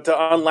mosquito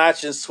to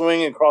unlatch and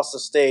swing across the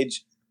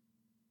stage.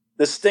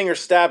 The stinger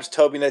stabs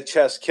Toby in the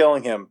chest,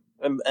 killing him.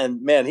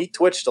 And man, he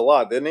twitched a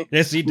lot, didn't he?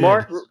 Yes, he did.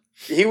 Mark,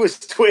 he was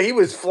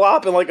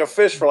flopping like a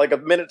fish for like a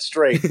minute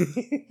straight.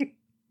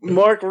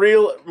 Mark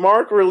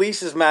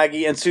releases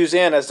Maggie and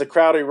Suzanne as the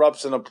crowd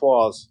erupts in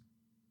applause.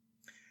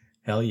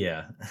 Hell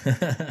yeah.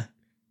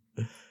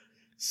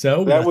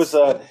 So That was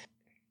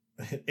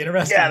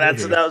interesting. yeah,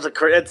 movie.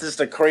 that's just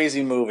a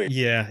crazy movie.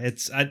 Yeah,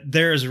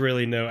 there is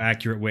really no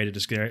accurate way to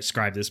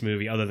describe this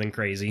movie other than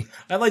crazy.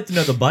 I'd like to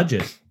know the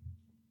budget.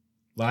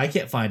 Well, I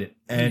can't find it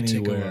Take a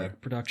anywhere.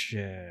 look.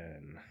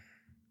 Production.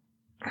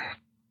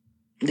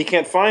 You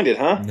can't find it,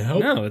 huh? No,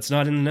 No, it's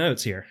not in the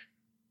notes here.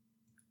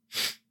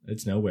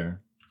 it's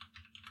nowhere.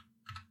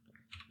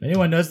 If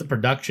anyone knows the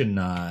production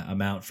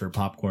amount for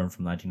Popcorn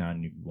from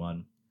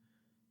 1991,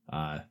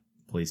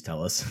 please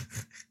tell us.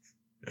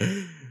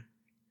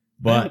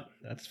 But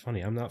that's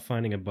funny. I'm not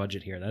finding a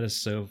budget here. That is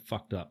so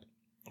fucked up.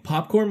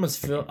 Popcorn was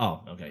filmed.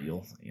 Oh, okay.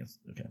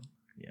 Okay.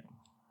 Yeah.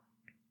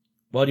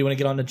 Well, do you want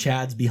to get on to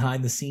Chad's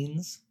behind the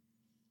scenes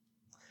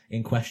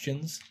in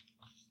questions?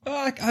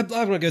 I'm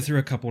going to go through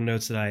a couple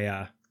notes that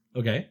I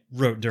Okay.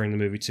 wrote during the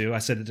movie, too. I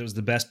said that it was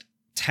the best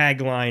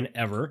tagline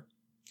ever.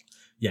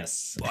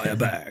 Yes. Buy a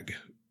bag,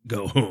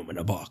 go home in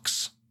a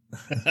box.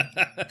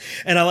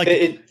 And I like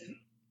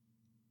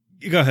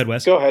Go ahead,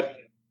 Wes. Go ahead.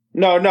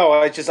 No,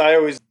 I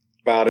always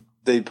about it.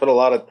 They put a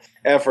lot of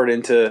effort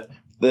into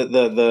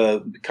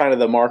the kind of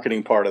the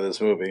marketing part of this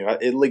movie.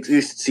 At least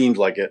it seems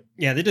like it.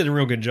 Yeah, they did a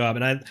real good job.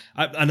 And I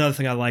another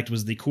thing I liked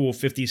was the cool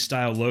 50s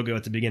style logo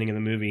at the beginning of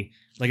the movie.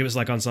 Like it was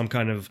like on some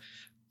kind of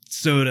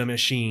soda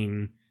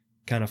machine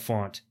kind of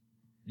font.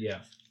 Yeah.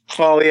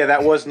 Oh yeah,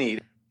 that was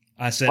neat.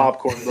 I said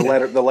Popcorn,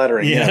 the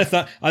lettering. Yeah,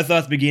 Yeah. I thought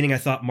at the beginning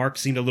Mark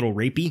seemed a little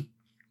rapey.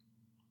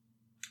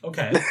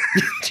 Okay.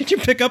 Did you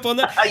pick up on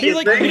that? He You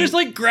think? just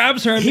like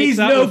grabs her and He's makes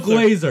out no with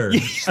her. glazer.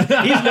 He's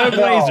no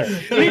glazer.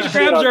 He just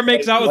grabs her and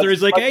makes out with her.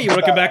 He's like, "Hey, you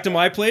want to come back to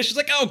my place?" She's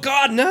like, "Oh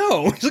God,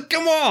 no!" He's like,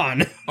 "Come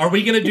on." Are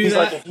we gonna do He's that?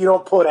 like, if you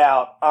don't put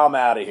out, I'm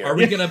out of here. Are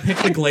we gonna pick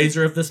the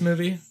glazer of this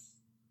movie?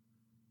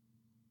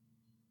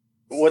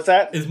 What's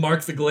that? Is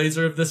Mark the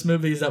glazer of this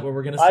movie? Is that what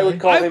we're gonna say? I would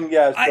call him.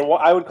 Yes,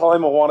 I would call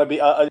him a wannabe,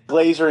 a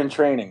glazer in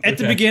training. At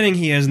the Okay. beginning,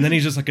 he is, and then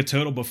he's just like a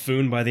total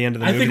buffoon by the end of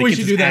the I movie. think He we gets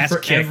should his do that ass for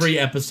kicked. every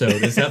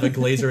episode. Is have a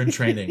glazer in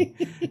training.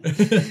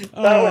 That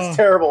was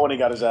terrible when he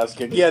got his ass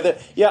kicked.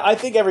 Yeah, I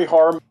think every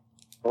horror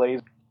movie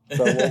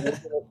glazer.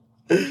 So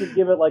we should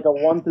give it like a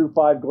 1 through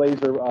 5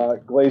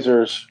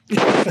 glazers.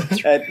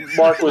 And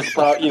Mark was,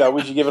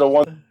 we should give it a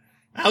 1.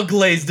 How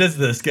glazed is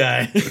this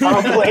guy?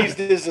 How glazed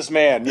is this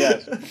man?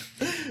 Yes.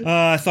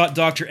 I thought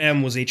Dr.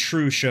 M was a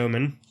true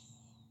showman.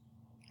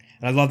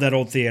 And I love that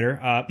old theater.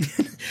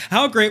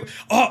 How great.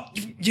 Oh,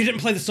 you didn't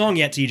play the song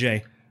yet,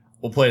 TJ.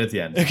 We'll play it at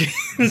the end. Okay.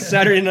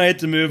 Saturday night at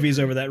the movies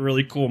over that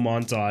really cool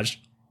montage.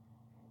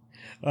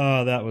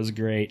 Oh, that was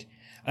great.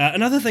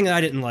 Another thing that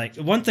I didn't like,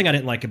 one thing I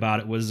didn't like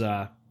about it was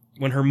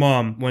when her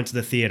mom went to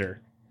the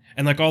theater.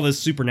 And like all this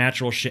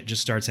supernatural shit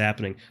just starts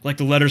happening. Like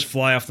the letters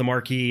fly off the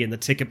marquee and the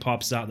ticket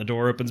pops out and the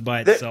door opens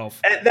by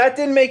itself. And that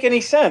didn't make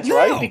any sense, No.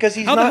 right? Because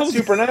he's How the not hell-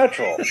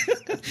 supernatural.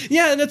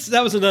 Yeah, and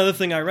that was another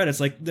thing I read. It's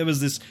like there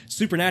was this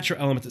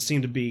supernatural element that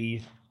seemed to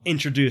be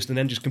introduced and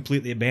then just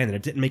completely abandoned.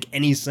 It didn't make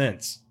any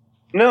sense.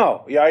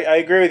 No, yeah, I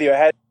agree with you. It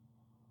had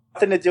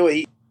nothing to do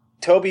with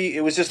Toby.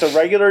 It was just a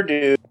regular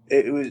dude.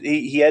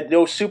 He had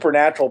no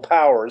supernatural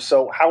powers.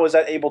 So how was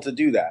that able to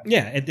do that?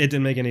 Yeah, it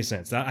didn't make any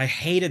sense. I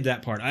hated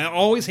that part. I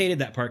always hated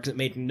that part because it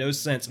made no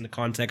sense in the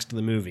context of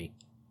the movie.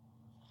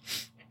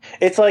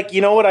 It's like,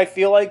 you know what I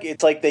feel like?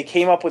 It's like they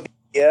came up with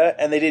the idea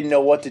and they didn't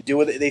know what to do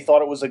with it. They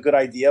thought it was a good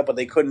idea, but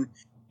they couldn't.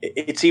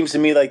 It seems to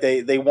me like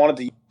they wanted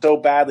to use it so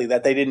badly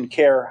that they didn't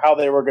care how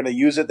they were going to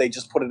use it. They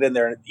just put it in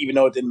there, even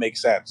though it didn't make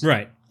sense.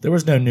 Right. There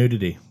was no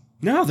nudity.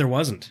 No, there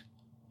wasn't.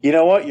 You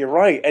know what? You're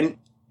right. And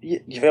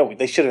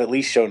they should have at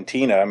least shown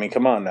Tina. I mean,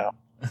 come on now.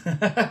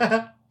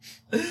 I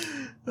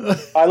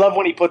love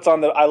when he puts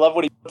on the.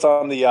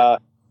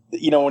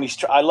 When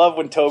he's. I love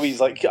when Toby's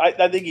like.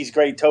 I think he's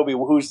great. Toby,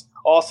 who's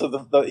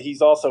also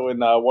he's also in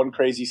One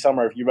Crazy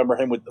Summer. If you remember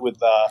him with.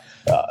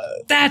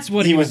 That's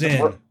what he was the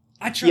in. br-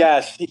 I tried.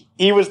 Yes,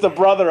 he was the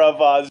brother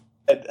of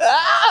Zed.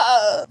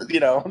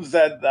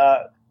 Zed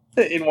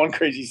in One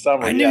Crazy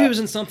Summer. I knew yeah. he was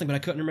in something, but I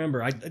couldn't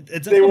remember.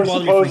 They were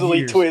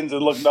supposedly twins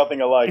and looked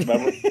nothing alike.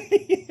 Remember?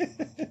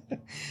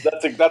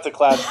 That's a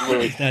classic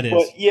movie. That is.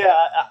 But yeah,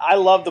 I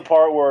love the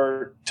part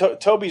where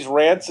Toby's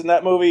rants in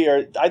that movie.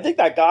 Or I think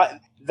that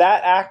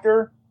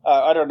actor.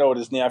 I don't know what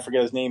his name. I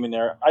forget his name in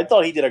there. I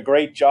thought he did a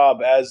great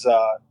job as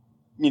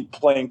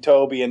playing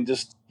Toby and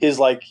just his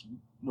like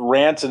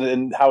rants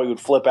and how he would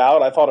flip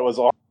out. I thought it was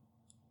awesome.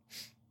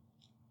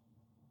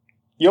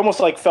 You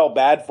almost like felt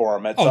bad for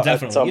him.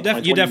 Definitely.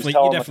 You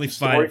definitely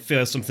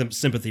feel some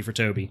sympathy for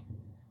Toby.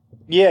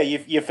 Yeah,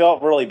 you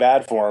felt really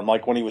bad for him,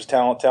 like when he was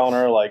telling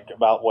her like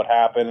about what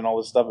happened and all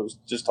this stuff. It was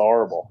just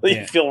horrible.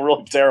 Yeah. You feel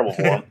really terrible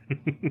for him.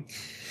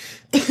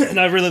 And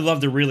I really love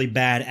the really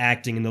bad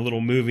acting in the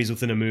little movies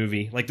within a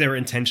movie. Like they were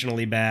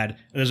intentionally bad. And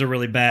there's a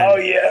really bad. Oh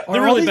yeah, Are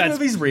They're all really these bad.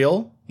 movies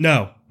real?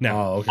 No.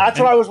 Oh, okay. that's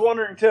what I was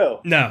wondering too.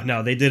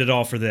 No, they did it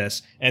all for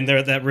this. And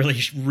they're that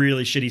really,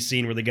 really shitty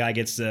scene where the guy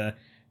gets the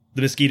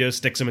mosquito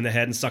sticks him in the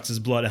head and sucks his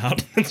blood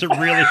out. It's a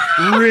really,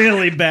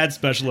 really bad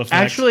special effect.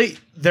 Actually,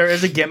 there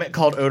is a gimmick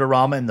called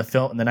Odorama in the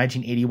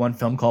 1981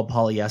 film called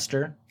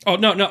Polyester. Oh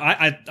no,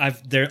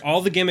 they're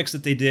all the gimmicks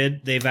that they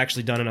did. They've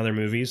actually done in other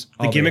movies.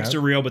 The they gimmicks have?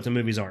 are real, but the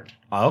movies aren't.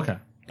 Oh, okay.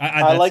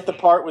 I like the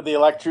part with the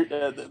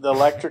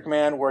electric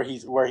man where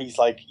he's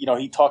like,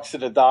 he talks to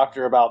the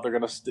doctor about they're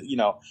gonna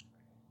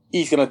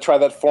he's gonna try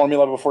that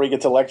formula before he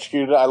gets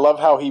electrocuted. I love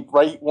how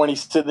right when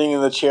he's sitting in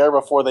the chair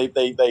before they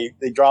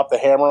drop the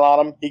hammer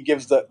on him, he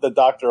gives the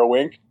doctor a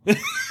wink.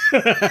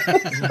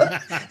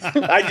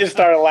 I just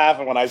started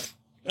laughing when I just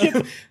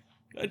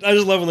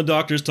love when the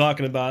doctor's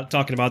talking about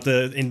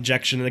the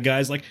injection, and the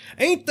guy's like,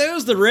 "Ain't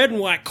those the red and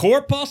white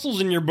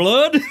corpuscles in your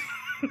blood?"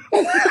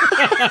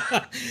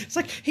 It's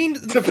like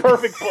It's a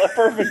perfect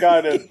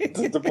guy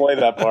to play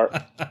that part.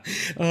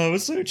 Oh, it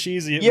was so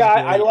cheesy. It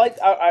Yeah, was great.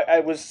 I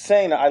was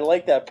saying I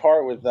like that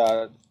part with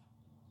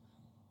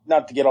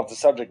not to get off the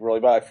subject really,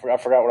 but I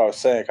forgot what I was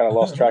saying. I kind of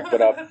lost track.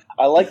 But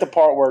I like the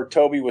part where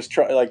Toby was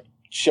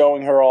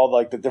showing her all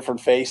like the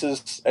different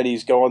faces, and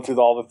he's going through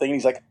all the things.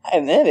 He's like,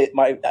 and then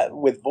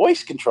with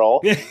voice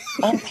control,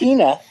 I'm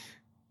Tina.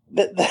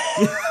 The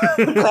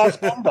class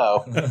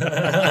combo.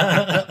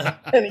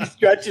 And he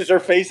stretches her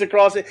face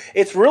across it.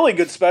 It's really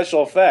good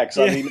special effects.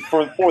 I mean,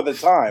 for the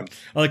time.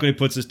 I like when he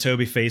puts his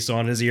Toby face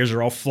on. His ears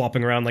are all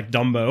flopping around like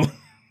Dumbo.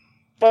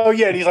 Oh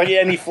yeah, and he's like,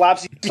 and he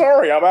flaps.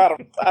 Sorry, I'm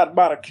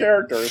out of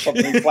character or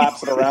something. He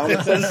flaps it around.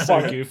 It's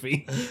so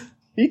goofy.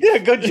 He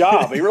did a good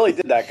job. He really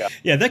did, that guy.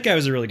 Yeah, that guy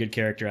was a really good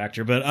character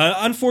actor. But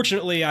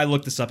unfortunately, I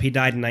looked this up. He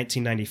died in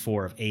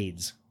 1994 of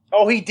AIDS.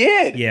 Oh, he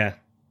did. Yeah.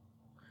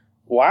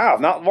 Wow,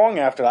 not long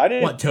after that. I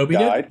didn't. What, Toby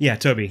died. did? Yeah,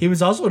 Toby. He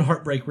was also in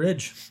Heartbreak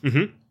Ridge.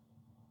 Mm-hmm.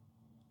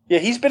 Yeah,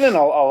 he's been in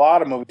a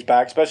lot of movies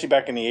back, especially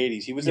back in the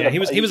 80s. He was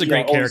a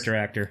great character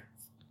actor.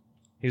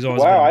 He was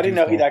always wow, I didn't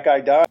know that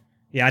guy died.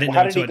 Yeah, I didn't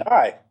How know. did he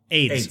die?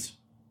 AIDS.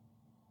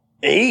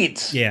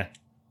 Yeah.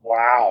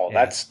 Wow,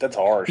 Yeah. that's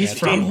harsh. He's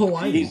from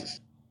Hawaii.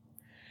 Jesus.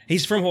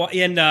 He's from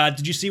Hawaii. And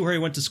did you see where he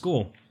went to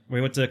school? Where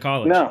he went to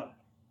college? No.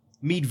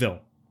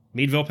 Meadville,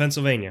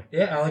 Pennsylvania.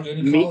 Yeah,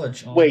 Allegheny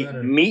College. Wait,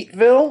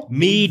 Meatville?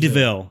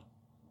 Meadville.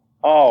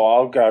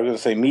 Oh, okay, I was going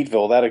to say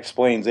Meatville. That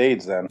explains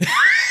AIDS then.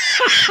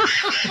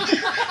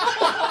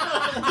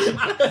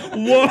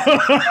 Whoa!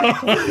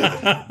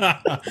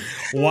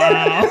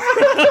 Wow.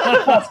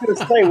 I was going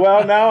to say,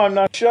 well, now I'm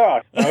not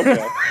shocked. Okay.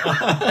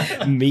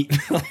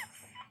 Meadville.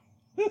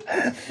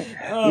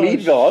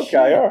 Meadville,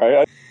 okay, all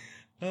right.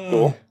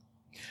 Cool.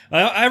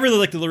 I really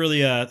like the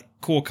really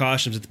cool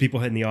costumes that the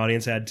people in the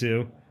audience had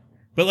too.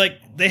 But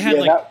like they had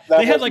that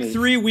was like neat.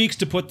 3 weeks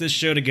to put this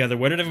show together.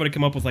 Where did everybody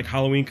come up with like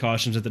Halloween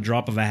costumes at the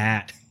drop of a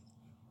hat?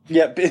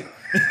 Yeah,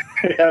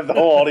 yeah, the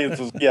whole audience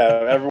was,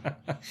 everyone.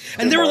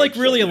 And they were like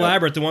really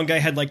elaborate. The one guy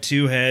had like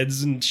 2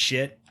 heads and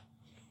shit.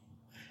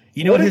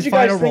 You know what did his you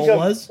guys final think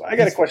role of- was? I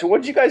got a question.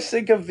 What did you guys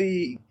think of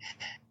the?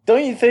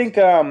 Don't you think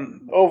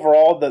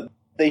overall that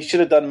they should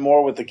have done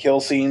more with the kill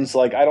scenes?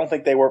 Like, I don't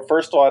think they were.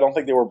 First of all, I don't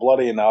think they were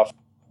bloody enough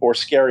or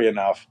scary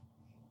enough.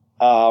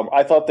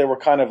 I thought they were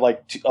kind of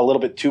like a little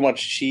bit too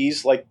much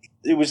cheese. Like,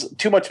 it was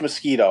too much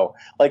mosquito.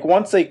 Like,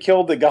 once they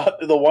killed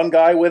the one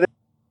guy with it,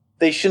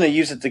 they shouldn't have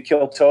used it to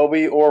kill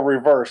Toby, or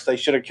reverse. They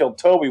should have killed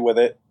Toby with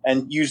it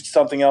and used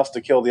something else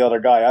to kill the other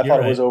guy. I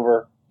thought it was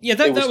over. Yeah,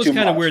 that was too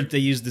kind of much. weird. They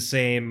used the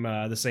same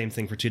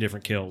thing for two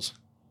different kills.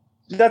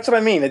 That's what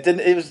I mean. It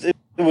didn't.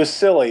 It was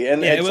silly,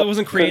 and Yeah, it's it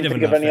wasn't creative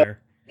couldn't think enough of any there. other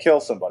kill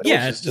somebody.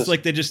 Yeah, which it's is just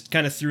like they just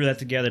kind of threw that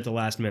together at the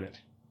last minute.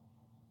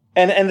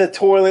 and the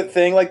toilet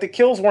thing. Like, the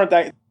kills weren't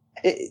that.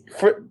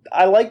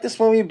 I like this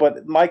movie,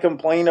 but my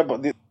complaint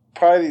about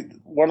probably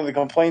one of the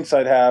complaints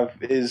I'd have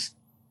is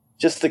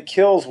just the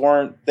kills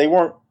weren't. They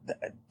weren't.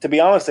 To be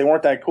honest, they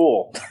weren't that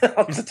cool.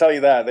 To tell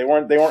you that, they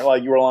weren't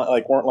like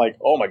weren't like,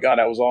 oh my god,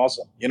 that was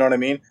awesome. You know what I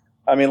mean?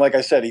 I mean, like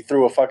I said, he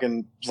threw a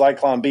fucking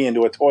Zyklon B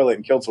into a toilet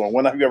and killed someone.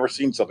 When have you ever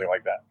seen something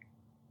like that?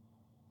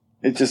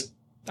 It just.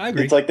 I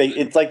agree. It's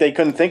like they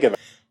couldn't think of it.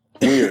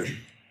 Weird.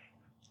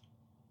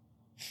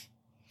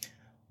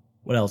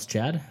 What else,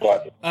 Chad?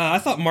 But I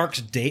thought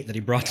Mark's date that he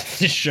brought to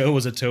this show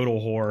was a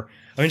total whore.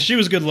 I mean, she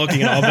was good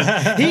looking and all,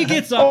 but he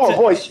gets up. oh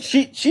boy,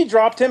 she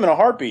dropped him in a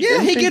heartbeat.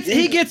 Yeah, didn't she?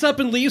 he gets up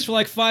and leaves for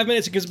like 5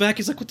 minutes. He comes back.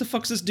 He's like, "What the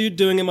fuck's this dude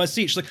doing in my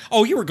seat?" She's like,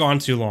 "Oh, you were gone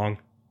too long."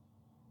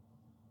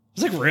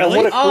 He's like, "Really?"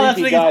 what a Oh, that's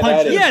creepy when he guy punched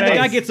that him. is. Yeah, the Face.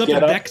 guy gets up Get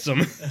and up. decks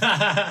him.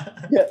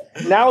 Yeah.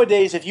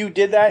 Nowadays, if you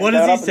did that, What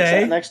and does got he up and say?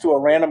 sat next to a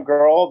random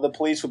girl, the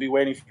police would be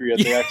waiting for you at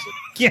the exit.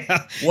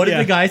 Yeah. What did yeah.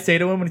 the guy say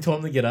to him when he told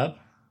him to get up?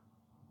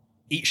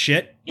 Eat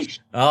shit?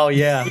 Oh,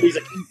 yeah. He's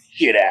like,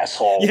 "Shit,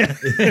 asshole." Yeah.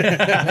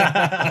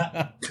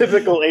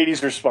 Typical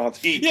 '80s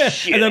response. Eat Yeah.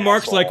 shit. And then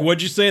Mark's asshole. like,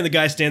 "What'd you say?" And the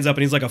guy stands up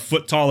and he's like a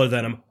foot taller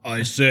than him.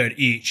 "I said,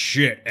 eat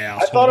shit, I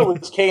asshole." thought it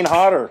was Kane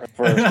Hodder at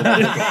first.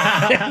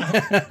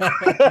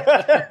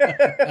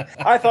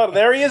 I thought,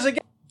 there he is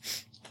again.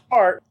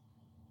 Art.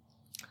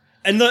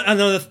 And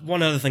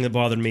one other thing that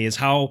bothered me is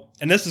how,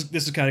 and this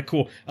is kind of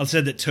cool. I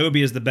said that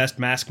Toby is the best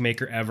mask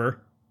maker ever.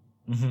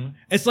 Mm-hmm.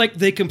 It's like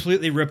they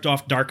completely ripped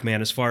off Darkman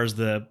as far as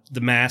the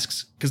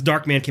masks, because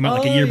Darkman came out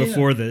like a Oh, year yeah.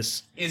 before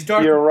this. Is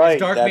You're right,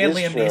 Dark that Man is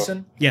Liam true.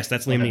 Neeson? Yes,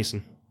 that's Liam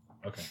Neeson.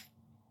 Okay.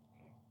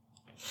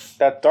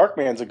 That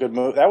Darkman's a good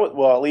movie. That was,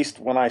 well, at least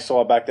when I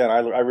saw it back then, I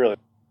really,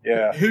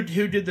 yeah. Who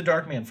did the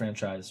Darkman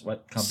franchise?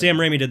 What company? Sam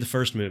Raimi did the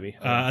first movie.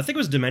 I think it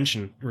was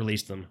Dimension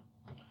released them.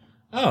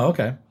 Oh,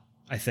 okay.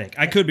 I think.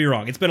 I could be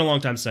wrong. It's been a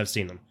long time since I've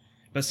seen them.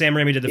 But Sam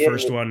Raimi did the Yeah.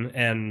 first one,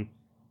 and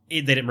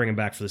they didn't bring him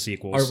back for the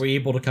sequels. Are we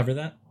able to cover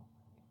that?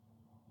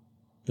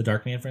 The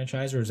Darkman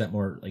franchise, or is that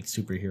more like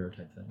superhero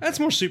type thing? That's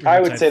more superhero. I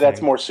would type say that's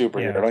thing. more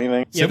superhero, Yeah. don't you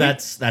think? So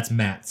that's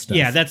Matt stuff.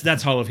 Yeah,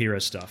 that's Hall of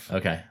Heroes stuff.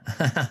 Okay.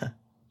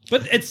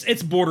 But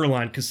it's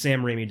borderline because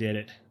Sam Raimi did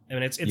it. I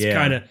mean, it's Yeah.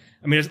 kind of.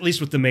 I mean, at least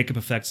with the makeup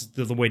effects,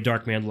 the way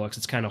Darkman looks,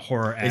 it's kind of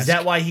horror. Is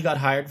that why he got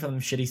hired from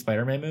shitty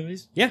Spider-Man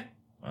movies? Yeah,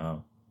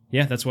 Oh.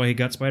 yeah. That's why he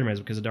got Spider-Man,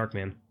 because of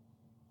Darkman.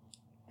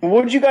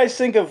 What did you guys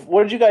think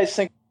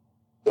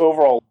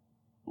overall?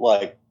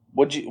 Like,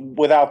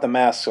 without the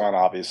masks on,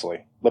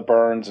 obviously, the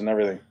burns and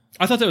everything.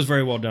 I thought that was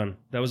very well done.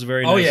 That was a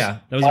very Oh, nice, yeah.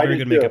 that was a I very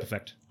did good too. makeup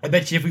effect. I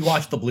bet you if we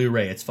watch the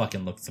Blu-ray, it's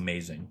fucking looks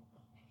amazing.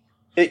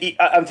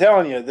 I'm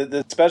telling you,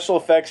 the special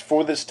effects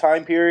for this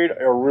time period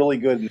are really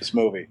good in this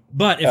movie.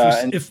 But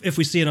and- if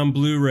we see it on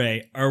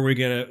Blu-ray,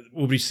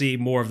 will we see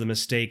more of the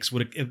mistakes?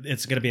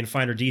 It's going to be in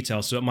finer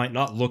detail, so it might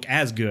not look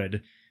as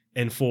good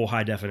in full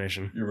high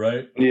definition. You're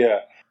right. Yeah,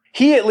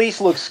 he at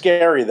least looks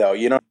scary though.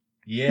 You know,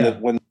 Yeah.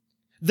 when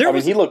There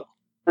was he looked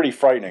pretty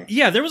frightening.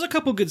 yeah, there was a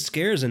couple good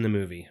scares in the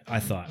movie. I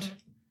thought,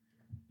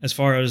 as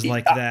far as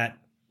like that.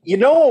 You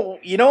know,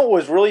 it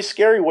was really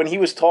scary when he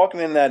was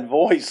talking in that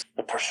voice,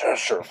 the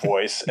professor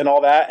voice, and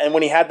all that. And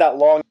when he had that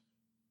long,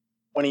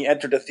 when he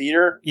entered the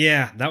theater,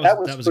 Yeah, that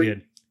was pretty-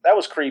 good. that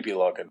was creepy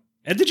looking.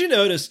 And did you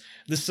notice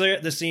the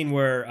scene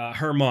where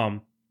her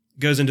mom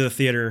goes into the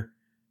theater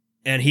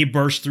and he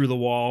bursts through the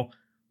wall?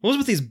 What was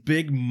with these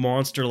big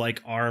monster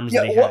like arms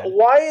that he had?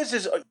 Why is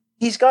his?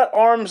 He's got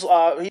arms.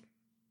 He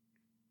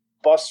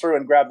busts through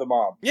and grab the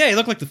mom. Yeah, he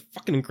looked like the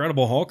fucking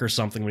Incredible Hulk or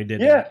something when he did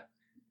Yeah. that.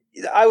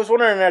 I was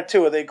wondering that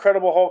too. The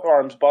Incredible Hulk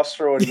arms bust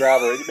through and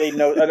grab her. It made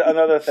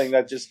another thing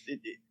that just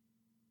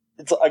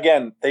it's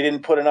again they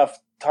didn't put enough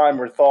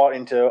time or thought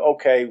into.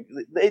 Okay,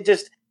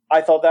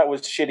 I thought that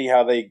was shitty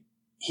how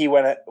he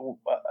went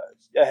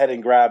ahead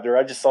and grabbed her.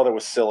 I just thought it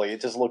was silly.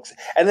 It just looks.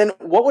 And then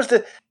what was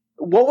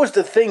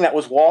the thing that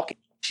was walking?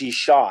 She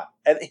shot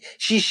and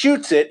she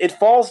shoots it. It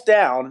falls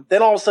down.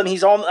 Then all of a sudden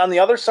he's on the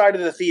other side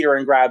of the theater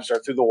and grabs her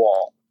through the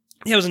wall.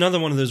 Yeah, it was another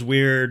one of those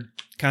weird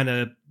kind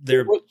of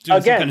they're doing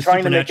Again, some kind of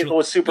trying to make it supernatural.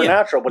 look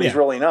supernatural, but he's Yeah.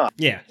 really not.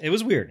 Yeah, it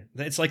was weird.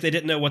 It's like they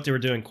didn't know what they were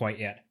doing quite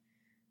yet.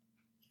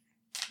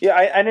 Yeah,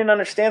 I didn't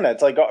understand that.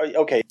 It's like,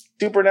 okay,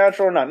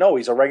 supernatural or not? No,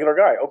 he's a regular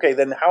guy. Okay,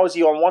 then how is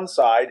he on one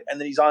side and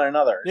then he's on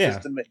another? It's Yeah.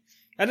 just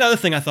Another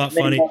thing I thought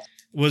Maybe funny not.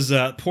 was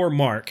poor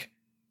Mark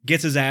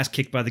gets his ass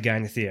kicked by the guy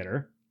in the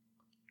theater.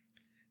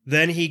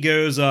 Then he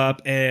goes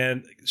up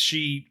and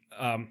she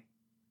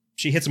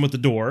she hits him with the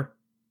door.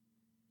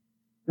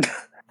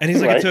 And he's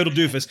like Right. a total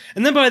doofus.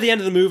 And then by the end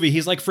of the movie,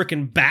 he's like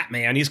freaking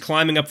Batman. He's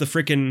climbing up the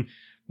freaking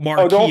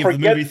marquee Oh, don't of the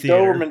forget movie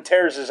theater. Doberman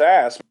tears his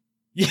ass.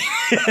 Yeah.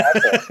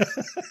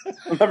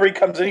 Whenever he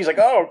comes in, he's like,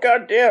 "Oh,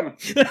 goddamn!"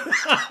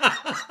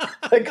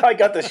 That guy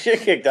got the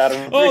shit kicked out of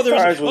him. Oh, three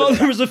times within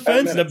there was a 10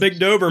 fence and a minutes. big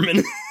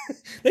Doberman.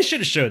 They should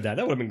have showed that.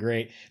 That would have been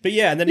great. But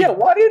yeah, and then Yeah,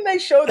 why didn't they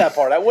show that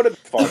part? That would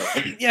have been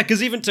funny. yeah,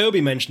 because even Toby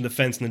mentioned the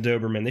fence and the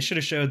Doberman. They should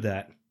have showed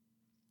that.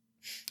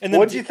 And then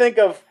What'd you think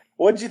of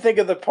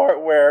the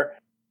part where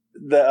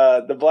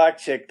the black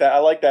chick, that I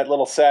like that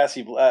little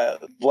sassy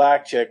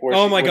black chick? Where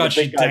oh my where god, the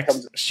she big guy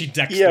decks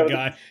the Yeah,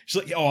 guy.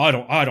 She's like, "Oh,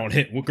 I don't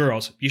hit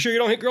girls. You sure you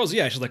don't hit girls?"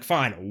 Yeah. She's like,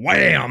 "Fine."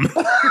 Wham!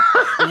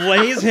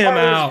 Lays him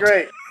out.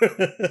 Great.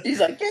 He's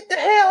like, "Get the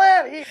hell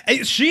out of here!"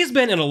 Hey, she's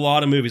been in a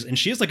lot of movies, and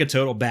she's like a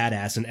total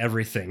badass in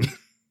everything.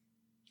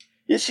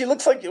 Yeah, she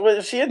looks like,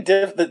 was she in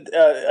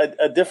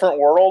a different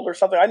world or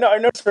something? I know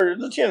her.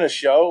 Was she in a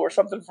show or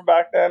something from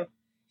back then?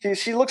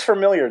 She looks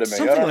familiar to me. I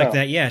Something don't like know.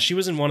 that. Yeah, she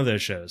was in one of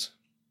those shows.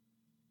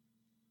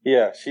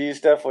 Yeah, she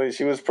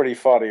was pretty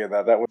funny in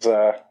that.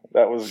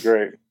 That was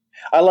great.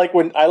 I like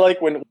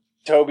when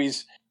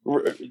Toby's,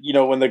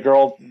 when the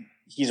girl,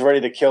 he's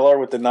ready to kill her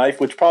with the knife,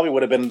 which probably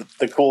would have been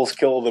the coolest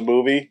kill of the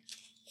movie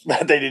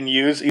that they didn't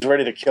use. He's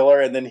ready to kill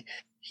her, and then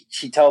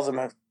she tells him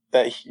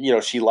that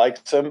she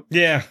likes him,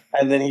 Yeah.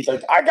 and then he's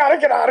like, "I gotta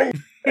get out of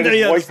here." And his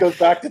Yeah. voice goes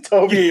back to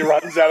Toby. He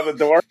runs out of the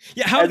door.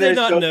 Yeah, how did And they then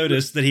not it shows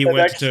notice that he the went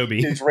next to Toby?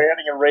 He's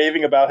ranting and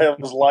raving about how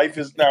his life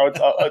is now. You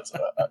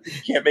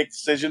can't make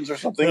decisions or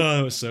something.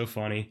 Oh, it was so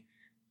funny.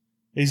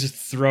 He's just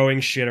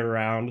throwing shit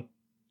around.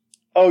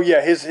 Oh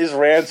yeah, his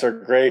rants are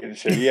great and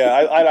shit. Yeah,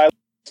 I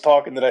was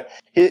talking to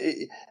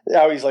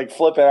how he's like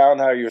flipping out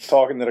and how he was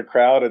talking to the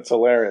crowd. It's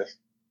hilarious.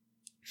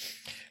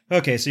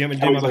 Okay, so you want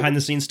me to do my behind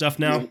the scenes stuff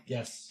now?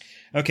 Yes.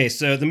 Okay,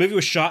 so the movie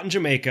was shot in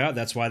Jamaica.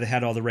 That's why they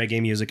had all the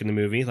reggae music in the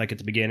movie, like at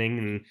the beginning,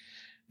 and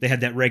they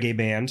had that reggae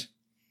band.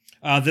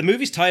 The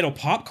movie's title,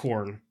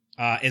 Popcorn,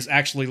 is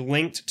actually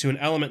linked to an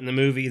element in the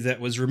movie that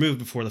was removed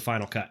before the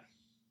final cut.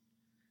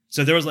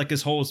 So there was like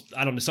this whole,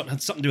 I don't know, something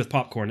to do with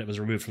popcorn that was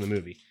removed from the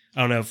movie.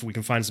 I don't know if we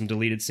can find some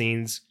deleted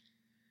scenes,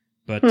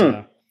 but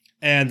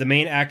and the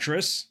main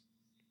actress,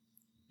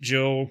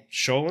 Jill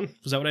Schoelen,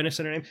 was that what I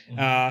said her name?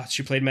 Mm-hmm.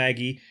 She played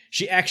Maggie.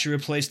 She actually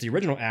replaced the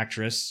original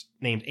actress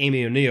named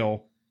Amy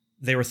O'Neill.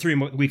 They were 3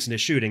 weeks into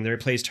shooting. They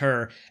replaced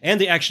her, and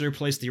they actually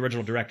replaced the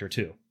original director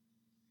too.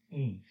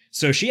 Mm.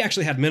 So she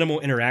actually had minimal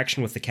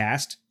interaction with the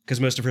cast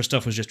because most of her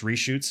stuff was just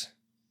reshoots,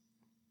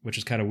 which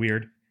is kind of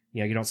weird.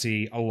 Yeah, you don't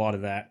see a lot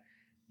of that.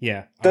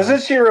 Yeah.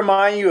 Doesn't she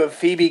remind you of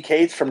Phoebe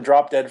Cates from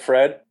Drop Dead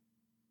Fred?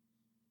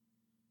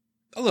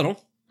 A little.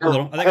 Her,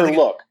 I think her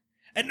look.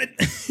 And,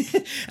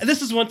 and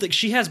this is one thing.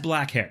 She has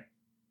black hair.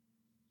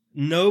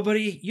 You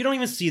don't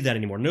even see that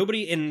anymore.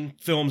 Nobody in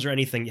films or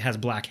anything has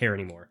black hair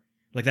anymore.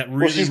 Like that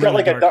really, Well, she's got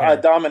really like dark hair.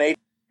 a domination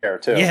hair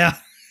too. Yeah.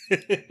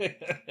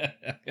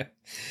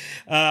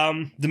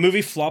 The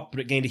movie flopped,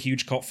 but it gained a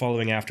huge cult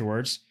following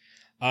afterwards.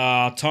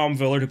 Tom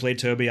Villard, who played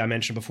Toby, I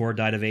mentioned before,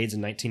 died of AIDS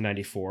in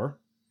 1994.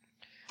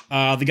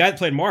 The guy that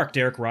played Mark,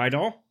 Derek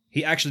Rydall,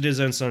 he actually did his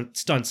own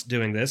stunts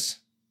doing the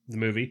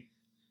movie.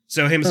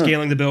 So him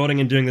scaling the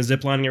building and doing the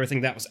zip lining and everything,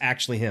 that was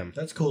actually him.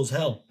 That's cool as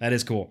hell. That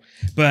is cool.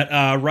 But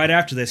right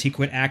after this, he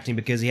quit acting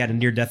because he had a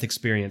near-death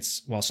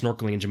experience while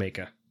snorkeling in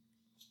Jamaica.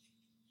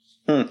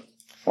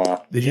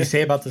 Wow. Did you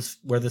say about this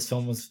where this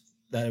film was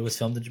that it was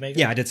filmed in Jamaica?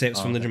 Yeah, I did say it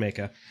was from the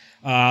Jamaica.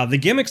 The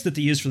gimmicks that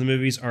they use for the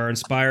movies are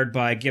inspired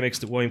by gimmicks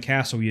that William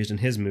Castle used in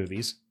his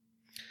movies.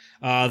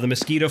 The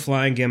mosquito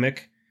flying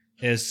gimmick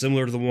is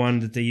similar to the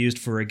one that they used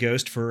for a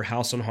ghost for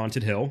House on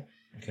Haunted Hill.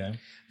 Okay.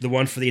 The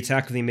one for the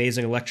Attack of the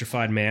Amazing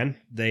Electrified Man,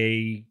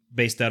 they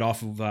based that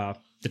off of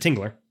The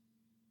Tingler.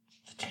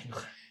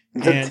 The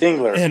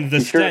Tingler. And the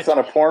you sure it's not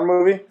a porn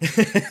movie?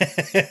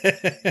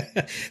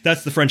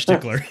 That's the French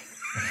tickler.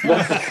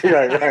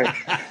 right.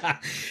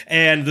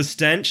 And the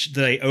stench,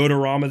 the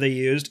odorama they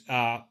used,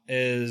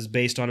 is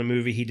based on a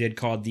movie he did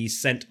called The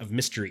Scent of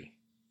Mystery.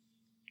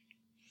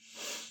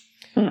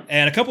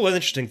 And a couple of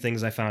interesting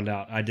things I found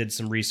out. I did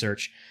some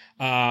research.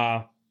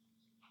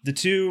 The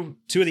two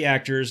of the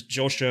actors,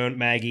 Joel Schoen,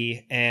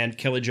 Maggie, and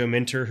Kelly Jo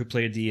Minter, who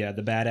played the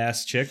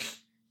badass chick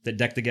that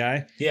decked the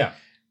guy. Yeah.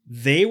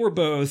 They were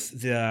both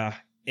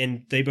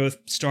they both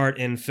starred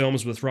in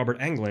films with Robert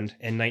Englund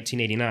in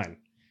 1989.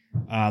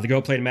 The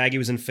girl who played Maggie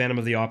was in Phantom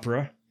of the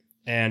Opera,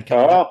 and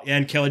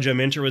Kelly Jo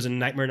Minter was in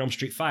Nightmare on Elm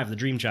Street 5, The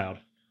Dream Child.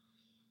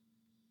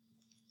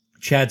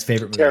 Chad's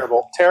favorite movie.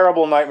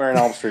 Terrible Nightmare on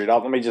Elm Street.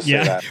 Let me just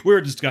say that. We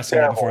were discussing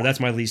Terrible. that before. That's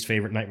my least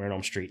favorite Nightmare on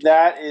Elm Street.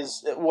 That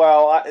is,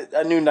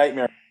 a New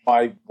Nightmare is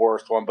my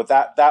worst one, but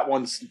that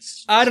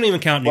one's... I don't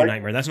even count New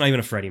Nightmare. That's not even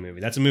a Freddy movie.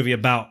 That's a movie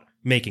about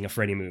making a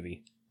Freddy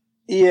movie.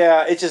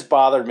 Yeah, it just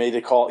bothered me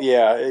to call...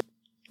 Yeah.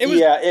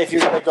 If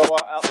you're going to go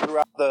out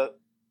throughout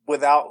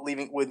without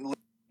leaving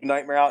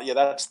Nightmare out,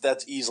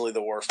 that's easily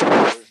the worst one.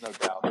 There's no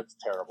doubt. It's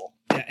terrible.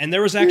 Yeah, and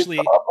there was actually...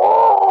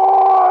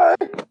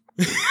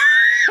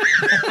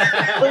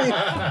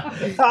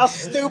 How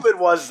stupid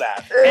was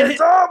that? And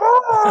It's a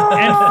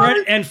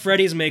boy! and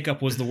Freddy's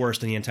makeup was the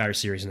worst in the entire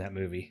series in that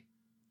movie.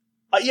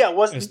 Yeah, It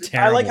was I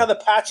terrible. like how the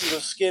patches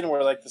of skin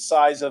were like the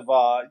size of.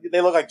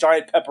 They look like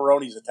giant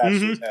pepperonis attached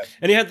to his head.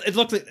 And he had it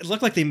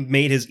looked like they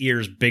made his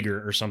ears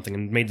bigger or something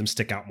and made them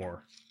stick out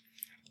more.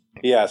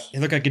 Yes, He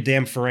looked like a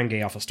damn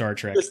Ferengi off of Star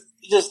Trek.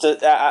 just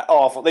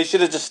awful. They should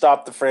have just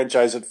stopped the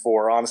franchise at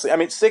 4. Honestly, I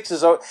mean 6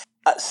 is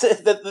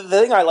the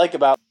thing I like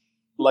about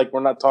we're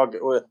not talking.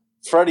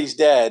 Freddy's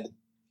Dead.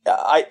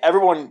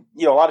 Everyone,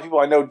 a lot of people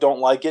I know don't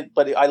like it,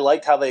 but I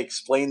liked how they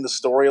explained the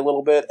story a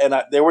little bit, and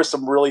there was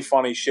some really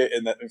funny shit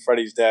in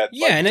Freddy's Dead.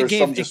 Yeah, and it there's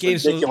some gave just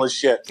ridiculous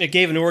shit. It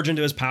gave an origin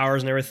to his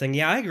powers and everything.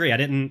 Yeah, I agree. I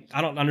don't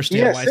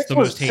understand why it's the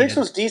most hated. 6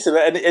 was decent,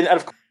 and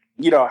of course,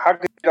 how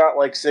could you not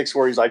like 6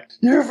 where he's like,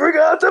 you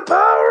forgot the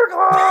power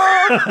glove?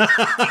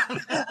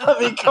 I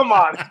mean, come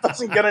on, it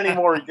doesn't get any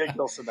more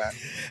ridiculous than that.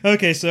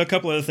 Okay, so a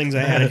couple other things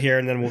I added here,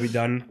 and then we'll be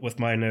done with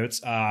my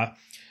notes.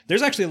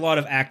 There's actually a lot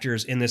of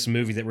actors in this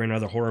movie that were in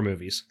other horror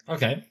movies.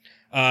 Okay.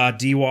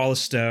 D.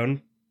 Wallace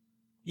Stone.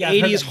 Yeah,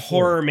 I've heard 80s that before.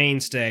 horror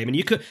mainstay. I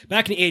mean,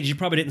 back in the 80s, you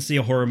probably didn't see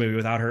a horror movie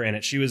without her in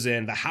it. She was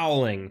in The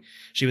Howling.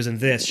 She was in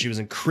this. She was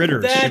in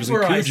Critters. She That's was in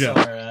where I Cujo.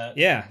 saw her at.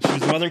 Yeah, she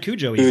was the mother in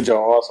Cujo. even. Cujo,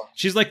 awesome.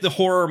 She's like the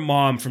horror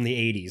mom from the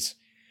 80s.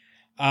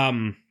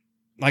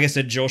 Like I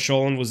said, Jill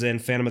Schoelen was in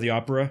Phantom of the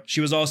Opera.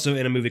 She was also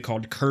in a movie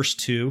called Curse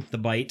 2, The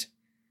Bite.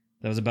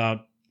 That was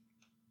about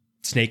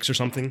snakes or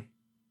something,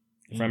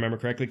 if I remember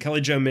correctly.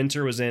 Kelly Jo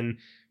Minter was in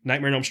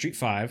Nightmare on Elm Street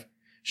 5.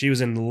 She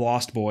was in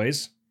Lost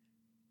Boys.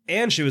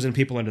 And she was in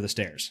People Under the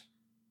Stairs.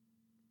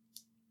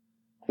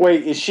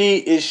 Wait, is she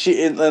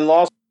in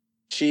Lost?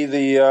 Is she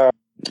the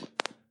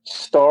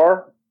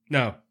star?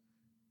 No.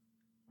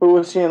 Who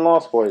was she in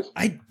Lost Boys?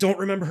 I don't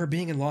remember her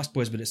being in Lost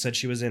Boys, but it said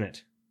she was in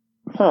it.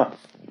 Huh.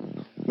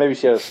 Maybe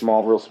she had a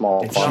real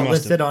small It's She not must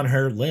listed have. on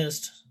her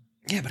list.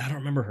 Yeah, but I don't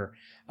remember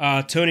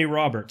her. Tony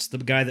Roberts, the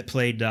guy that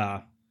played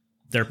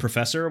their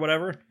professor or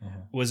whatever,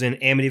 was in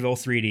Amityville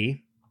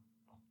 3D.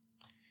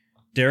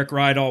 Derek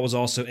Rydall was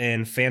also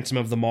in Phantom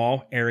of the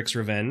Mall, Eric's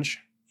Revenge.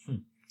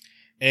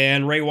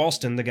 And Ray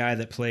Walston, the guy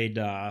that played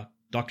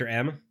Dr.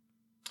 M.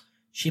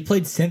 She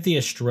played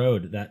Cynthia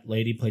Strode. That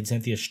lady played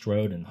Cynthia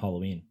Strode in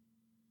Halloween.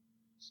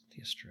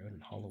 Cynthia Strode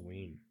in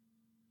Halloween.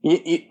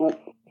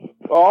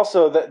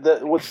 Also,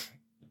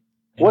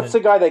 what's the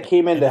guy that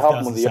came in and to the help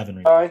him with the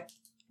 2007 guy?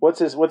 What's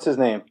his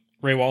name?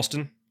 Ray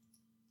Walston.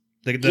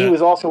 He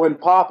was also in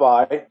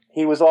Popeye.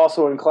 He was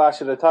also in Clash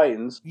of the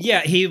Titans.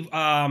 Yeah, he's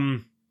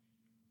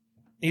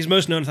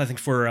most known, I think,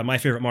 for My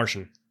Favorite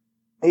Martian.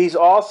 He's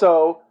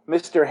also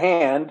Mr.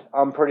 Hand,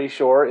 I'm pretty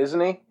sure, isn't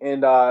he?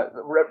 In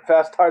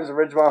Fast Times at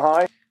Ridgemont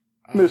High?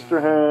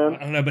 Mr. Hand.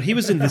 I don't know, but he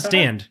was in The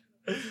Stand.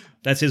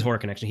 That's his horror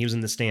connection. He was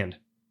in The Stand.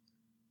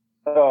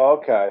 Oh,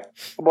 okay.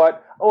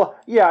 But,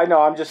 yeah, I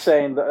know. I'm just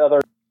saying the other...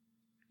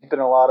 He's been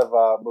in a lot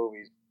of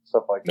movies,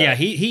 stuff like that. Yeah,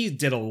 he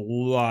did a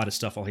lot of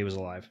stuff while he was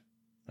alive.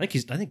 I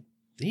think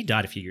he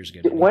died a few years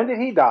ago. didn't he? When did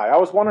he die? I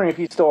was wondering if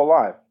he's still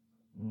alive.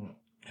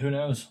 Who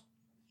knows?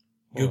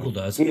 Google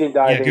does. He didn't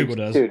die Yeah, at Google age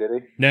does. 2, did he?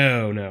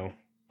 No.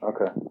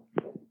 Okay.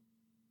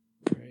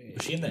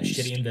 Was she in that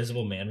shitty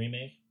Invisible Man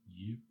remake?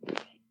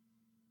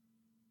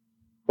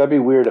 That'd be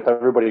weird if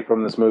everybody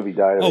from this movie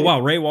died. Oh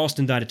wow, Ray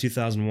Walston died in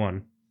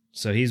 2001,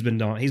 so he's been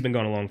gone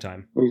a long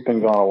time. He's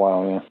been gone a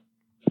while, yeah.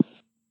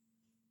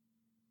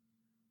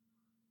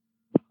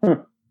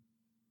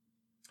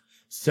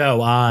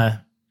 So,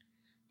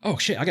 Oh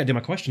shit, I gotta do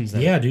my questions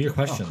then. yeah, do your Oh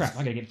questions. crap, I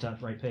gotta get to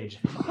the right page.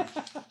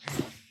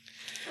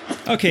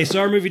 Okay, so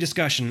our movie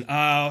discussion.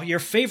 Your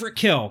favorite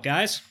kill,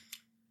 guys?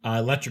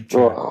 Electric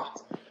chair. Ugh.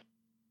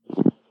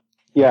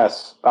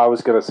 Yes, I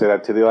was going to say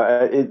that too.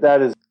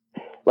 That is,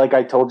 like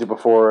I told you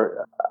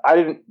before,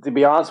 to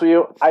be honest with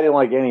you, I didn't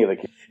like any of the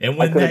kills. And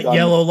when I could've that done-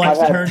 yellow light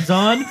I had- turns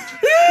on.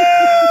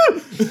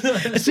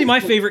 See, my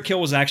favorite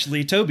kill was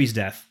actually Toby's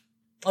death.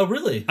 Oh,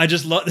 really? I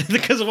just love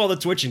because of all the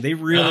twitching. They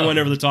really went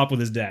over the top with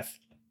his death.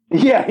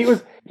 Yeah, he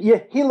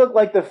looked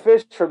like the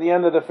fish from the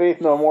end of the Faith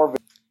No More.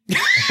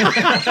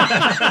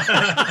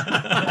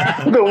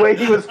 The way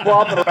he was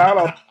flopping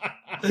around.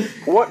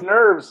 What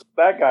nerves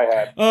that guy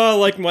had. Oh,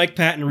 like Mike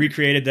Patton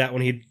recreated that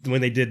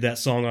when they did that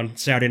song on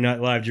Saturday Night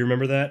Live. Do you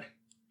remember that?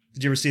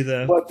 Did you ever see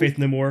the What? Faith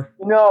No More?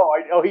 No,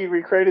 he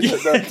recreated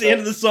At the end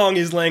of the song,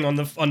 he's laying on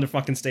the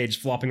fucking stage,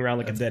 flopping around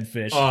like a dead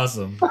fish.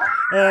 Awesome.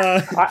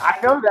 I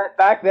know that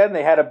back then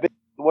they had a big.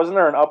 Wasn't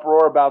there an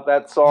uproar about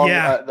that song?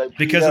 Yeah, that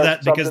because of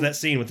that something?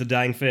 scene with the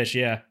dying fish.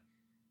 Yeah.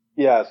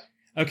 Yes.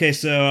 Okay,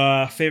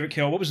 so favorite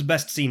kill. What was the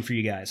best scene for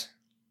you guys?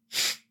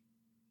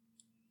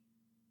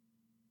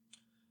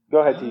 Go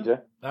ahead,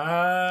 TJ.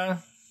 I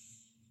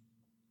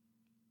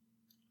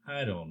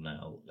don't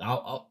know.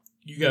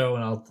 You go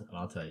and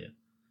I'll tell you.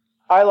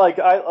 I like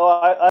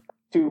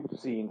two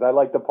scenes. I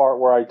like the part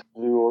where I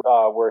told you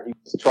where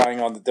he's trying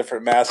on the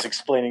different masks,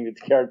 explaining it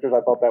to characters.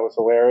 I thought that was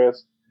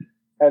hilarious.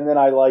 And then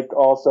I like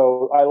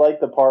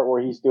the part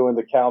where he's doing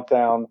the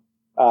countdown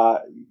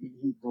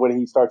when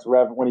he's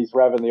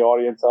revving the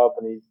audience up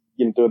and he's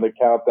doing the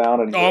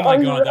countdown. And Oh my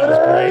God, that was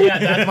great. Yeah,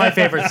 that's my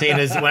favorite scene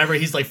is whenever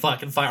he's like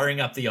fucking firing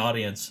up the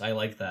audience. I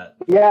like that.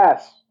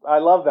 Yes, I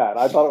love that.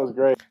 I thought it was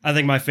great. I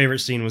think my favorite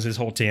scene was his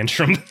whole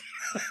tantrum.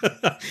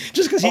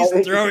 Just because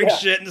he's throwing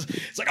shit and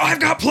it's like, oh, I've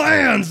got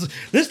plans.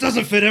 This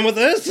doesn't fit in with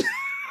this.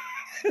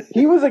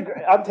 He was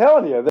I'm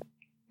telling you,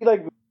 he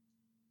like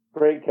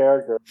great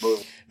character.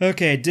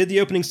 Okay, did the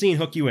opening scene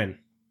hook you in?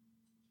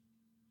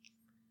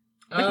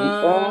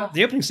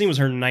 The opening scene was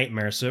her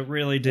nightmare, so it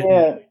really didn't.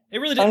 Yeah, it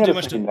really didn't do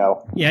much to.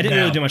 No. Yeah, it didn't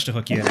No. really do much to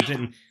hook you in. It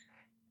didn't.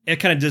 It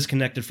kind of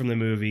disconnected from the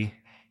movie.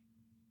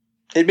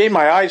 It made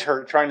my eyes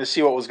hurt trying to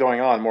see what was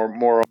going on.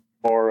 More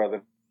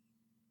than.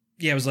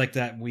 Yeah, it was like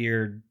that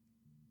weird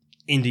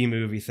indie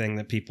movie thing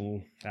that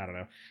people. I don't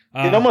know.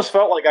 It almost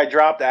felt like I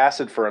dropped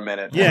acid for a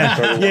minute. Yeah.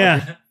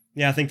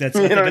 I think that's.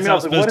 I think that's how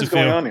it's supposed what to is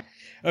going feel. on here?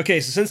 Okay,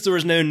 so since there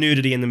was no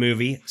nudity in the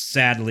movie,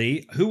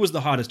 sadly, who was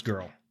the hottest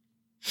girl?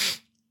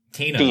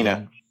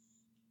 Tina.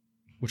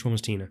 Which one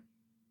was Tina?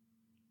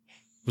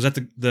 Was that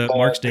the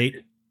Mark's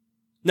date?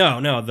 No,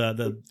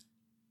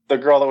 The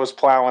girl that was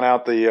plowing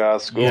out the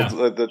school, Yeah.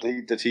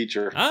 the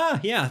teacher.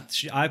 yeah.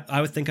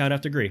 I would think I'd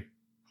have to agree.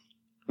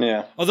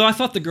 Yeah. Although I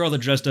thought the girl that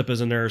dressed up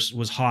as a nurse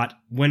was hot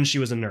when she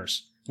was a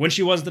nurse. When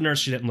she was the nurse,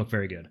 she didn't look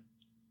very good.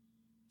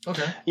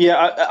 Okay. Yeah,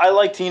 I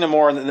like Tina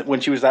more when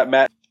she was that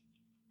The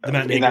in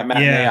matinee that girl.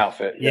 matinee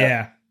outfit.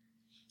 Yeah.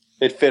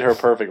 It fit her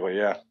perfectly.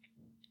 Yeah.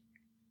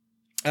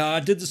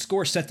 Did the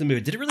score set the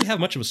mood? Did it really have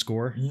much of a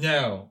score?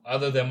 No,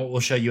 other than what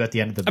we'll show you at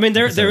the end of the. I mean,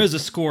 there episode. is a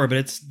score, but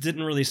it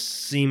didn't really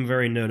seem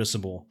very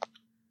noticeable.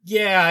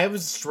 Yeah, it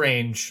was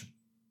strange.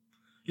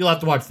 You'll have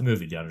to watch the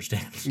movie to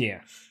understand.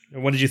 Yeah.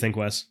 What did you think,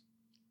 Wes?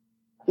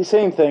 The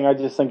same thing. I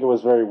just think it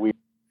was very weird.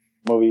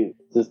 Movie,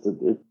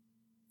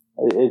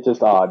 it's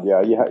just odd.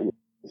 Yeah, you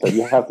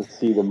have to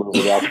see the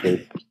movie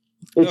actually.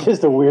 It's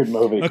just a weird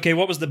movie. Okay,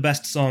 what was the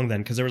best song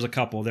then? Because there was a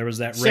couple. There was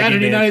that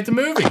Saturday reggae Night band. at the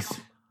Movies.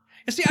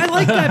 See, I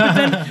like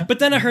that, but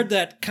then I heard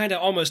that kind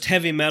of almost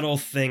heavy metal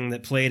thing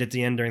that played at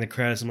the end during the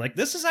credits. I'm like,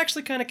 this is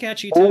actually kind of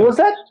catchy too. Well,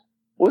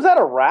 was that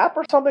a rap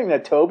or something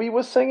that Toby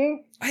was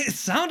singing? It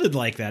sounded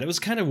like that. It was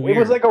kind of weird. It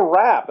was like a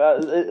rap.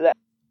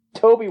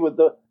 Toby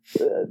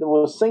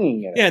was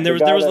singing it. Yeah, and there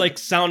The guy was that- like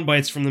sound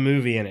bites from the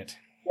movie in it.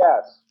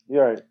 Yes,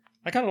 you're right.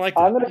 I kind of like that.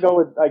 I'm gonna go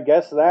with I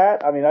guess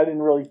that. I mean, I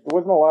didn't really. There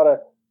wasn't a lot of.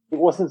 It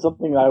wasn't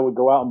something that I would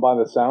go out and buy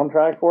the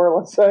soundtrack for.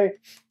 Let's say.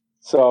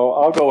 So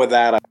I'll go with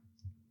that.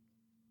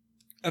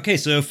 Okay,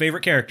 so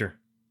favorite character?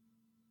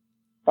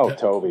 Oh,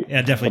 Toby.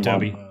 Yeah, definitely Come on.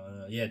 Toby.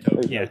 Yeah,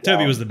 Toby. Yeah,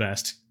 Toby was the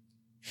best.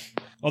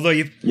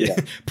 Although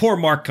poor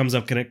Mark comes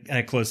up in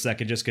a close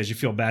second just because you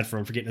feel bad for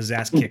him for getting his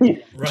ass kicked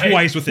Right.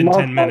 twice within Mark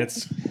 10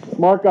 minutes.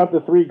 Mark got the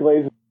 3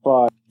 glazes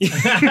 5. He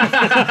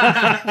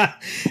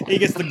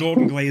gets the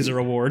Golden Glazer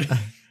Award.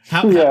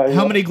 How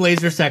Yeah. many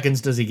Glazer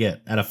seconds does he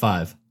get out of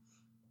 5?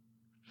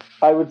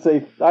 I'd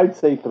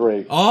say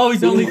 3. Oh,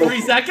 he's only 3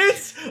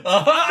 seconds?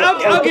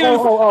 I'll give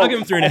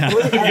him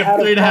 3.5. Give him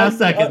 3.5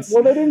 seconds.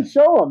 Well, they didn't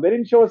show him. They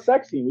didn't show a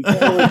sex scene. We can't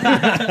really,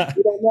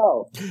 we don't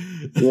know.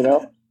 You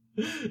know?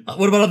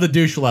 What about on the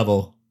douche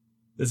level?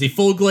 Is he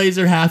full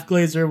Glazer, half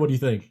Glazer? What do you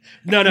think?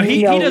 No,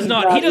 he No, does he's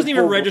not. not. He doesn't He's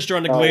even full- register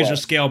on the Oh, Glazer yeah.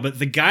 scale. But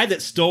the guy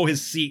that stole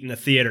his seat in the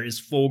theater is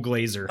full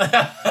Glazer.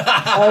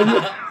 Oh,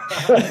 yeah.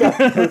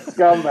 The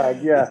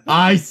scumbag, yeah.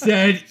 I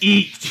said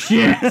eat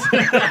shit.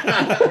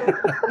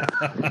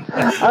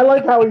 I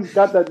like how he's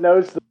got that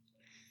nose.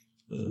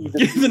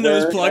 the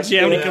nose plugs,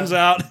 yeah, when he comes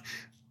out.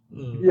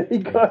 Yeah,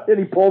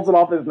 he pulls it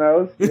off his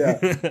nose.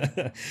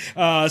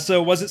 Yeah.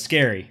 So was it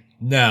scary?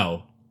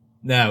 No,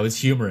 it's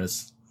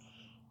humorous.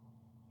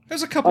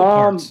 There's a couple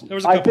parts. There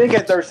was a couple I think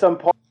parts. there's some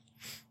parts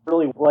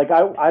really like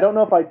I don't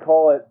know if I'd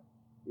call it.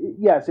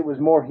 Yes, it was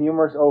more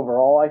humorous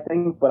overall, I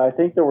think, but I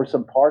think there were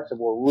some parts that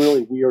were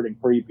really weird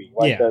and creepy,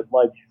 like Yeah.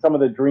 like some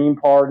of the dream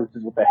part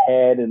with the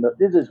head, and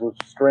this was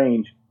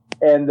strange.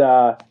 And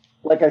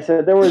like I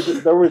said, there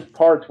was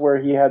parts where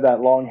he had that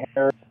long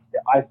hair.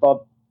 I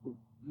thought,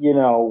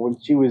 when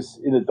she was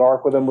in the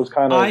dark with him was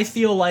kind of. I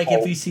feel like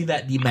if you see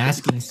that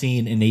demasking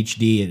scene in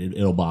HD,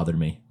 it'll bother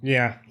me.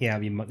 Yeah,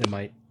 it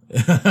might.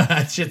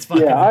 That shit's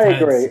fucking Yeah,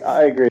 intense.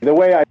 I agree. The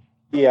way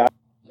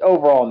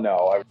overall, no,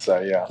 I would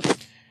say, yeah.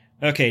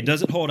 Okay,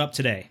 does it hold up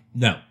today?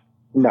 No.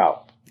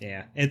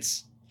 Yeah,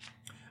 it's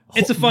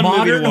a fun movie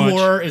Modern to watch.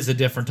 horror is a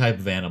different type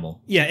of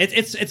animal. Yeah,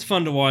 it's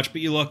fun to watch,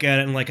 but you look at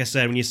it and like I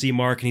said, when you see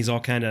Mark and he's all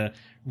kind of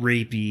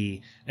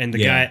rapey, and the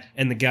guy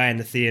in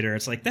the theater,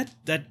 it's like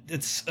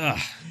it's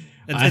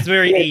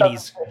very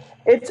 80s.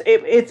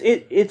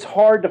 It's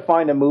hard to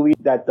find a movie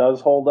that does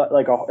hold up,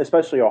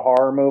 especially a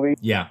horror movie.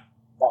 Yeah.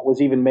 That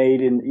was even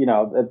made in they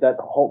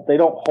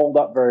don't hold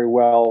up very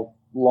well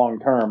long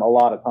term a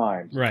lot of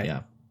times. Right.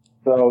 Yeah.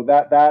 So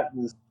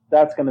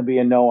that's going to be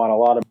a no on a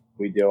lot of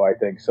we do, I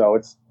think. So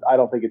I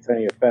don't think it's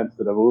any offense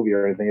to the movie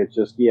or anything. It's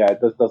just it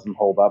just doesn't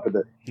hold up.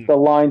 The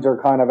lines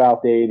are kind of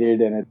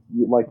outdated, and it's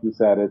like you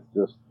said, it's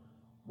just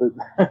it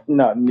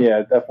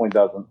definitely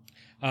doesn't.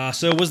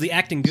 So was the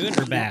acting good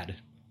or bad?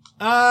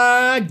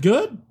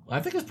 Good. I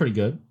think it's pretty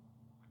good.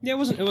 Yeah, it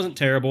wasn't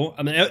terrible.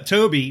 I mean,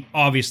 Toby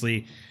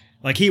obviously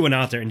Like he went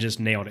out there and just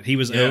nailed it. He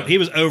was Yeah. he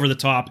was over the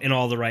top in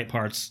all the right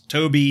parts.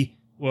 Toby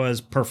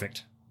was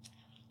perfect.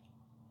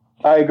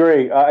 I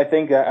agree. I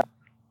think that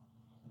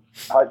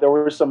there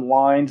were some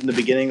lines in the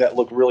beginning that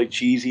looked really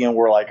cheesy, and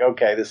we're like,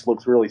 okay, this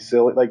looks really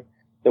silly. Like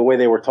the way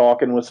they were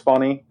talking was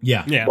funny.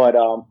 Yeah. Yeah. But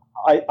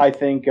I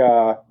think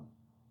that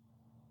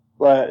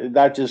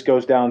just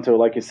goes down to,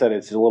 like you said,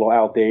 it's a little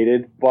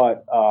outdated.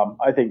 But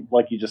I think,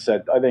 like you just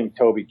said, I think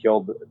Toby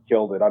killed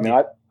it. I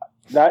mean,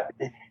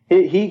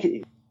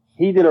 he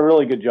did a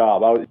really good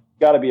job. I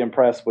got to be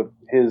impressed with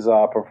his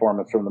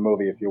performance from the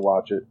movie if you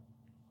watch it.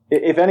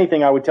 If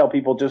anything, I would tell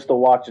people just to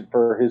watch it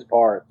for his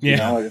part. Yeah. You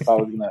know, if I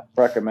was going to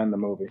recommend the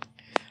movie.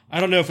 I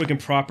don't know if we can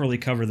properly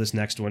cover this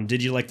next one.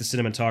 Did you like the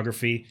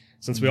cinematography?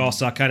 Since we all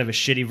saw kind of a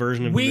shitty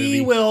version of the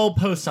movie. We will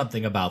post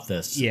something about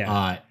this.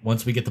 Yeah.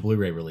 Once we get the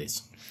Blu-ray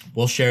release,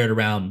 we'll share it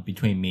around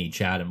between me,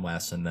 Chad, and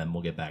Wes, and then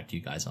we'll get back to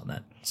you guys on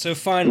that. So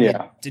finally,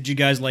 Yeah. did you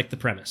guys like the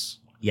premise?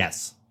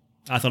 Yes.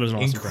 I thought it was an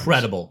awesome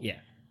Incredible. premise.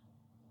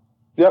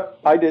 Yep,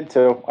 I did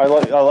too. I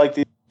like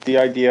the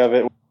idea of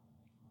it.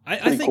 I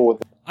Pretty think cool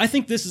with it. I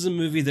think this is a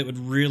movie that would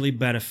really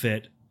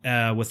benefit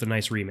with a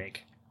nice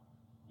remake.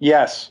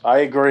 Yes, I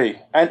agree.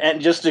 And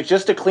just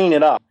to clean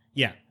it up.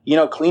 Yeah. You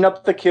know, clean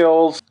up the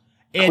kills.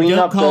 And Clean don't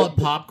up call the- it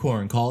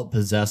popcorn, call it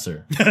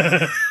Possessor.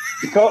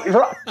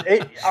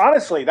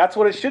 Honestly, that's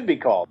what it should be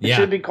called. It Yeah.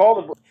 should be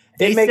called.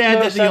 They It makes said no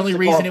that the sense only to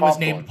call reason it was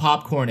popcorn. named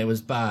popcorn, it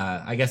was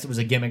I guess it was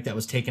a gimmick that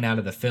was taken out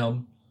of the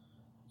film.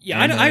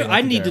 Yeah, And then they I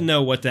left it need to there.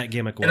 know what that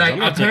gimmick was. And I'm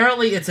gonna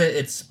apparently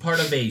it's part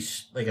of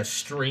a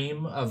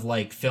stream of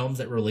like films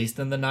that released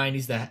in the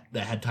 90s that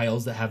had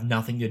titles that have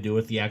nothing to do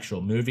with the actual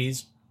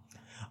movies.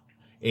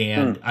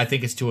 And I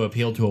think it's to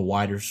appeal to a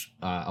wider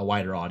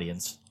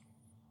audience.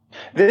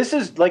 This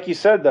is, like you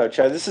said, though,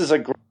 Chad. This is a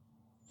great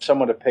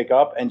someone to pick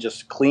up and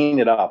just clean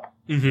it up.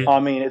 Mhm. I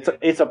mean,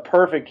 it's a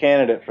perfect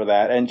candidate for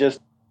that, and just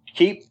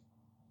keep,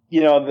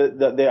 you know,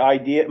 the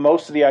idea.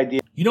 Most of the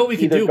idea. You know what we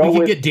could Either do? go We could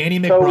with get Danny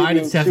Toby McBride being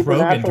and Seth Rogen to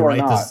supernatural or write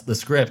not. the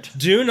script.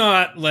 Do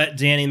not let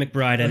Danny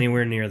McBride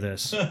anywhere near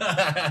this. If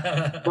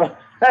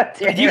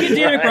If you get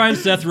Danny McBride and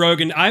Seth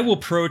Rogen, I will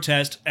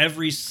protest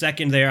every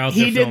second they're out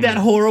there. He did that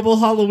filming. horrible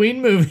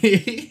Halloween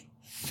movie.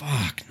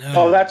 Fuck no.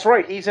 Oh, that's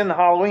right. He's in the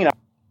Halloween.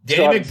 Still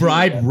Danny haven't seen it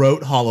McBride yet.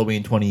 wrote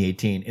Halloween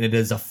 2018, and it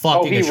is a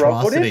fucking he wrote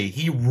atrocity. it?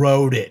 He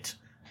wrote it.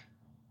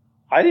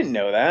 I didn't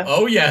know that.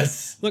 Oh,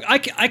 yes. Look, I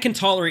can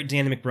tolerate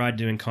Danny McBride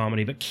doing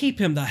comedy, but keep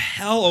him the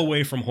hell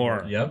away from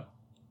horror. Yep.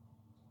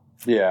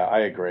 Yeah, I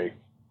agree.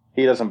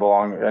 He doesn't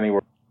belong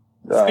anywhere.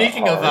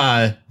 Speaking of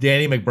horror.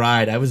 Danny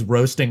McBride, I was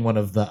roasting one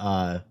of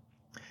the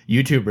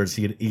YouTubers.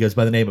 He goes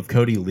by the name of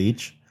Cody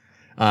Leach.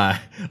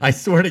 I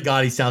swear to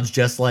God, he sounds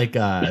just like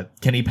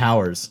Kenny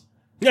Powers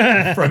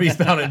from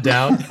Eastbound and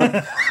Down.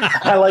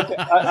 I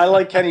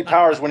like Kenny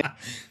Powers when he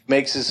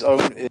makes his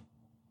own.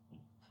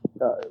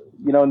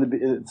 You know,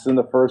 it's in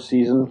the first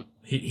season.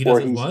 He where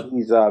does his what?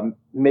 He's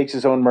makes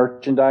his own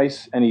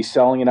merchandise and he's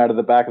selling it out of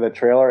the back of the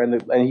trailer,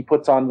 and he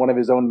puts on one of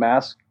his own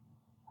masks,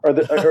 or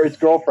his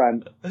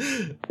girlfriend.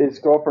 His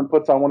girlfriend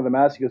puts on one of the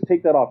masks. He goes,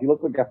 "Take that off. You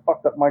look like a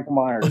fucked up Michael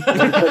Myers."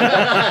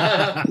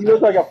 He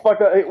looked like a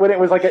fucked up when it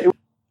was like it was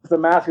the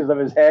mask is of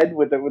his head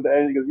with the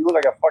and he goes, "You look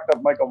like a fucked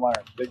up Michael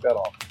Myers. Take that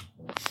off."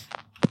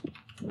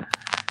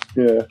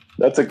 Yeah,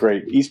 that's a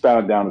great. Eastbound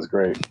and Down is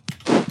great.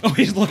 Oh,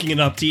 he's looking it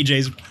up.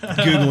 TJ's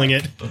Googling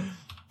it.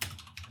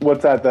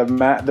 What's that?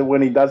 The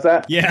when he does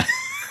that? Yeah.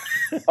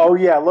 Oh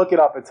yeah, look it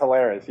up. It's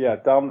hilarious. Yeah,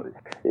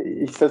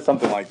 he says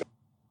something like that.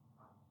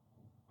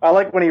 I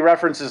like when he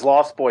references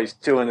Lost Boys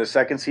too in the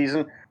second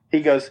season.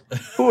 He goes,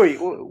 "Who are you?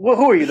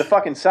 Who are you? The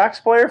fucking sax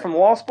player from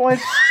Lost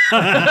Boys?"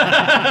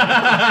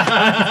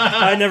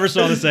 I never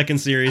saw the second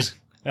series.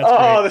 That's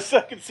Oh, great. the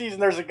second season.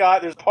 There's a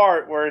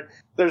part where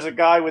there's a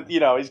guy with, you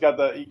know,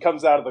 he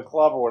comes out of the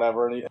club or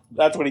whatever, and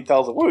that's when he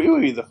tells him, "Who are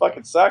you? The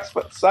fucking sax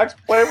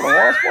player from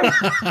Lost Boys?"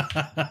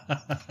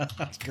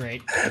 That's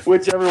great.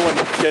 Which everyone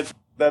gets.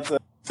 That's a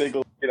big,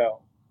 you know.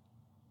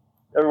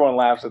 Everyone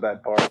laughs at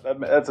that part.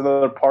 That's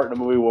another part in the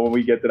movie. When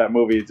we get to that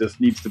movie, it just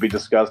needs to be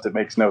discussed. It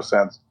makes no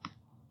sense.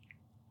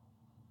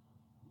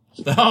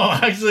 Oh,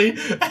 actually,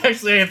 I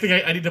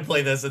think I need to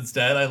play this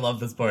instead. I love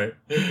this part.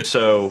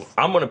 So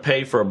I'm going to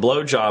pay for a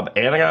blowjob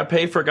and I got to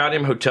pay for a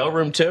goddamn hotel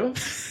room too?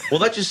 Well,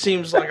 that just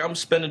seems like I'm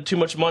spending too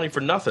much money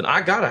for nothing.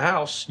 I got a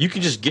house. You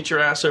can just get your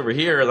ass over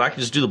here and I can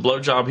just do the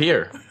blowjob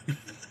here.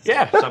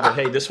 Yeah. So I'm like,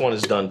 hey, this one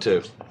is done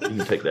too. You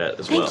can pick that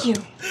as well. Thank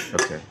you.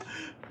 Okay.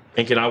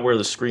 And can I wear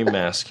the Scream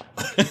mask?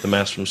 The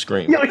mask from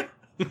Scream. When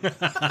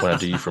I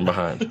do you from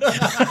behind.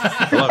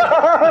 I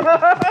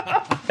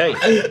love it. Hey,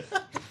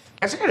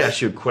 I got to ask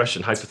you a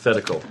question,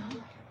 hypothetical.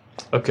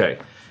 Okay.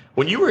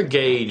 When you were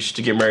engaged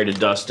to get married to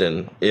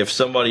Dustin, if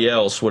somebody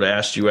else would have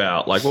asked you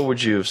out, like, what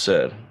would you have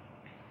said?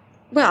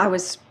 Well, I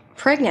was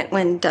pregnant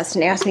when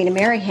Dustin asked me to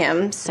marry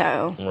him,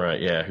 so...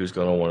 Right, yeah. Who's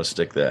going to want to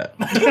stick that?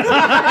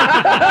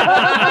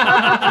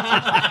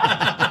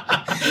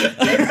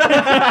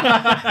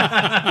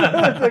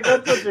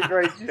 That's such a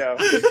great show.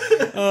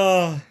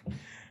 Oh.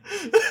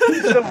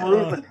 He's so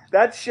ruthless.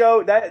 That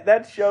show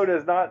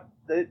does not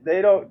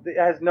They don't. It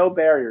has no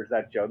barriers.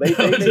 That show. They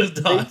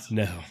does not.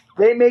 No.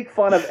 They make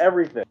fun of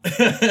everything.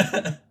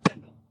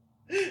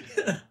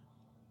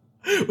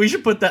 We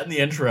should put that in the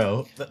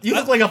intro. You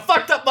look like a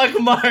fucked up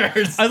Michael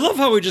Myers. I love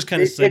how we just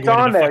kind of segue It's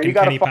on into there. fucking You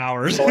gotta Penny fuck-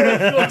 Powers. Of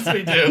course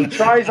we do. He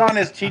tries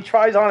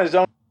on his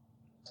own,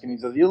 and he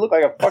says, "You look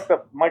like a fucked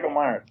up Michael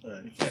Myers."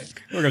 Okay.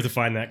 We're going to have to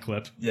find that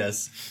clip.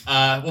 Yes.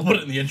 We'll put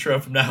it in the intro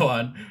from now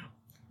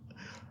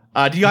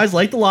on. Do you guys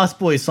like the Lost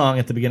Boys song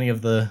at the beginning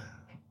of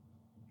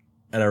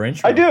our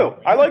intro? I do.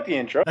 I like the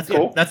intro. That's That's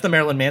cool. That's the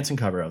Marilyn Manson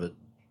cover of it.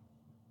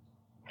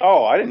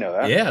 Oh, I didn't know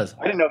that. Yes.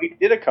 I didn't know he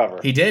did a cover.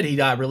 He did. He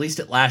released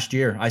it last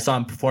year. I saw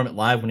him perform it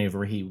live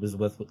whenever he was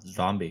with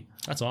Zombie.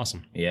 That's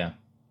awesome. Yeah.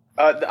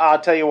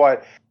 I'll tell you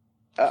what.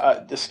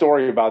 The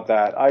story about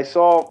that. I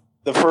saw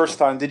the first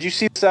time. Did you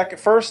see the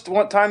first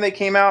one time they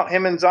came out,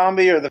 him and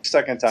Zombie, or the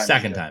second time?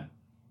 Second time.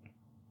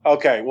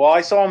 Okay. Well,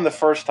 I saw him the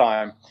first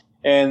time,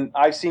 and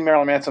I've seen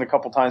Marilyn Manson a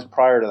couple times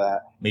prior to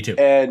that. Me too.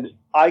 And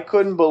I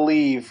couldn't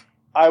believe.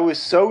 I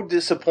was so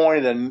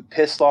disappointed and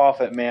pissed off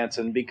at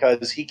Manson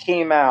because he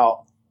came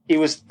out. He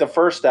was the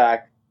first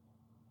act,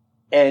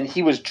 and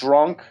he was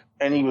drunk,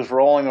 and he was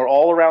rolling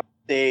all around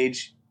the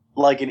stage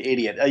like an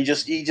idiot.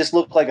 He just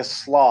looked like a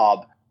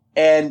slob.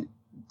 And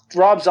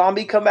Rob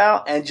Zombie come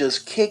out and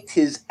just kicked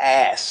his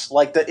ass.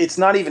 Like it's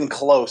not even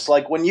close.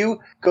 Like when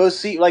you go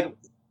see, like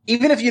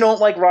even if you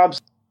don't like Rob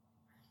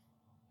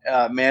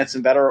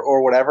Manson better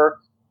or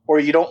whatever,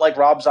 or you don't like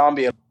Rob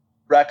Zombie, I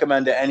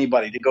recommend to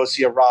anybody to go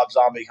see a Rob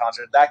Zombie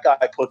concert. That guy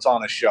puts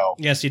on a show.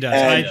 Yes, he does.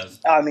 And,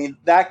 I mean,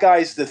 that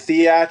guy's the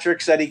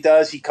theatrics that he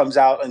does. He comes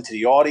out into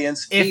the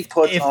audience. He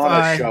puts on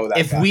a show.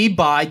 If we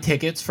buy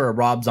tickets for a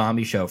Rob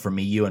Zombie show for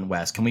me, you, and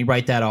Wes, can we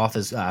write that off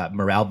as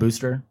morale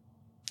booster?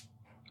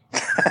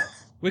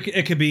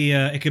 It could be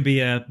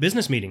a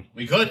business meeting.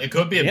 We could. It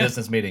could be a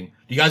business meeting.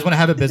 Do you guys want to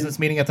have a business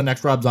meeting at the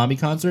next Rob Zombie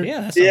concert?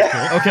 Yeah, that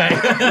sounds cool. Okay.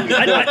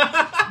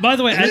 By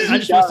the way, I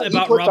just want to say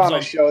about he puts Rob on Zombie.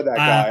 a show, that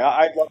guy.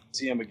 I'd love to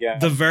see him again.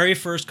 The very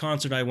first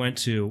concert I went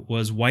to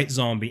was White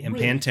Zombie and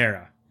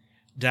Pantera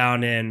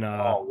down in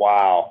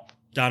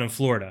down in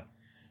Florida,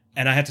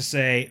 and I have to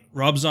say,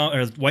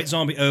 White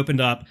Zombie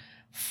opened up,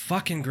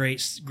 fucking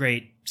great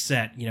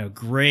set,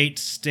 great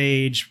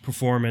stage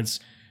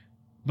performance,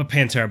 but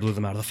Pantera blew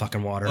them out of the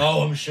fucking water.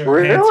 Oh, I'm sure.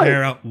 Really?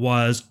 Pantera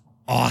was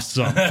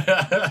awesome.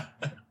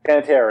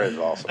 Pantera is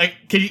awesome. Like,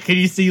 can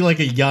you see like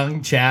a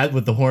young Chad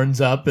with the horns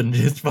up and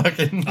just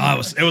fucking? Oh,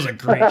 it was a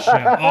great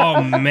show.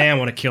 Oh man,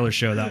 what a killer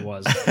show that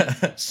was!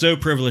 So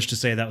privileged to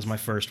say that was my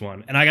first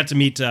one, and I got to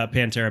meet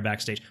Pantera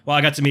backstage. Well,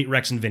 I got to meet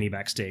Rex and Vinny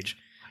backstage.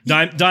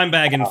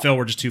 Dimebag and Phil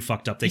were just too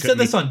fucked up. They You said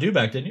this on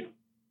Dewback, didn't you?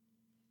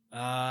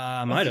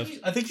 Might have.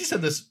 I think you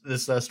said this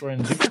story on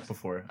Dewback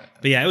before.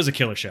 But yeah, it was a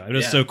killer show. It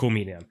was so cool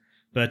meeting him.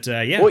 But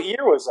yeah, What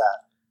year was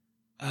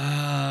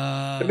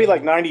that? It'd be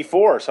like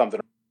 94 or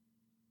something.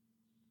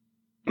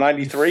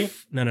 93?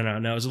 No.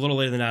 It was a little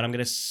later than that. I'm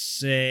gonna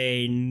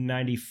say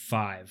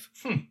 95.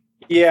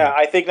 Yeah,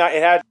 I think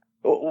it had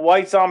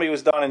White Zombie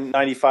was done in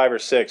 95 or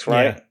 6,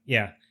 right?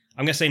 Yeah.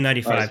 I'm gonna say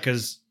 95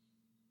 because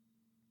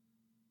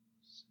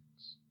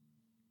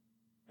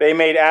they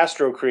made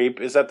Astro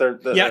Creep. Is that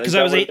yeah? Because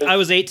I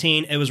was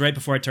 18. It was right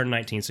before I turned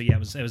 19. So yeah,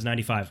 it was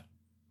 95.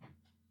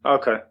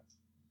 Okay.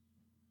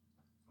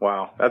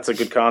 Wow, that's a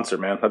good concert,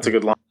 man. That's a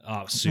good line.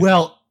 Oh, super.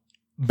 Well,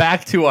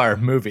 back to our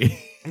movie.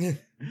 Do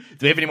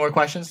we have any more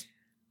questions?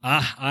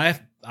 I've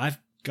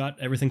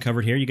got everything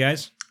covered here. You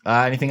guys?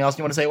 Anything else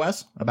you want to say,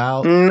 Wes?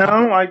 About No,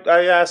 I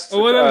asked.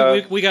 Oh,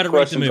 wait. We got to rate the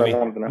questions I movie.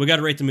 wanted to know. We got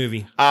to rate the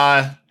movie.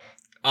 I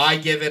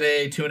give it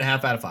a 2.5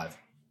 out of 5.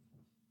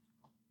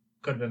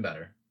 Could have been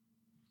better.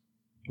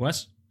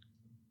 Wes?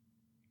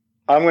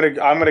 I'm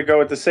gonna go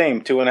with the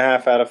same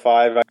 2.5 out of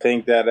 5. I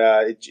think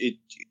that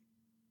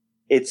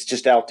it's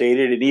just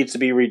outdated. It needs to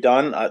be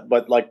redone.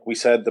 But like we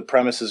said, the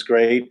premise is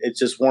great. It's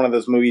just one of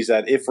those movies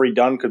that, if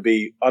redone, could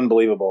be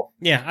unbelievable.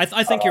 Yeah,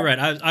 I think you're right.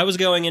 I was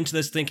going into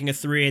this thinking a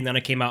 3, and then I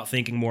came out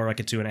thinking more like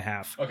a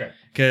 2.5. Okay.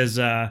 Because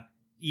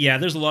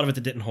there's a lot of it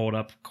that didn't hold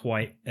up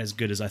quite as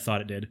good as I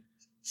thought it did.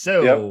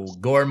 So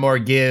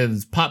Gormore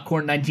gives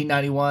Popcorn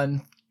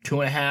 1991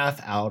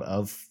 2.5 out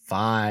of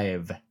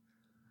 5.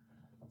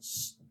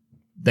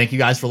 Thank you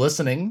guys for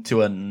listening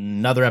to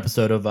another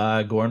episode of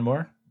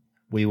Gormore.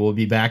 We will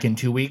be back in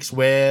 2 weeks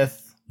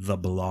with The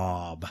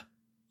Blob.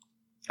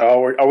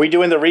 Oh, are we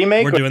doing the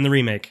remake? We're doing the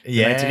remake.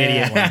 The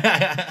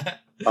 1988 one.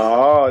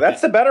 Oh,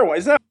 that's the better one,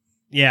 isn't that?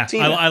 Yeah,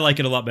 I like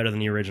it a lot better than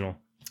the original.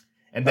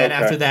 And then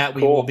after that,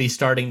 we will be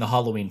starting the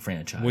Halloween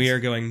franchise. We are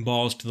going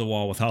balls to the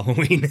wall with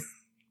Halloween.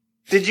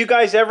 Did you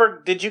guys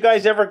ever go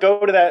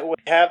to that?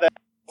 Have that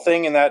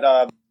thing in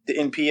that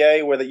in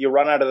PA where you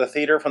run out of the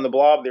theater from the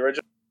Blob, the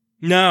original?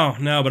 No,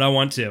 but I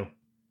want to.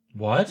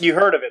 What? You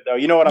heard of it though?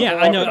 You know what I'm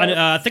talking about? I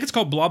know. I think it's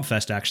called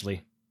Blobfest,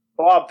 actually.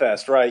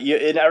 Blobfest, right?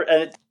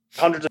 And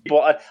hundreds of people.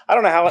 I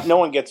don't know how no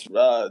one gets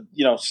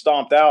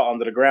stomped out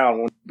onto the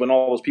ground when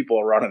all those people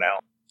are running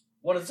out.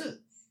 What is it?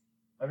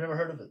 I've never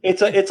heard of it.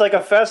 It's like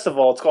a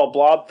festival. It's called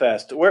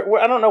Blobfest.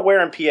 I don't know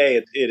where in PA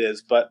it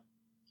is, but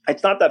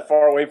It's not that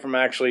far away from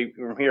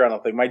here. I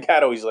don't think. My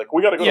dad always like,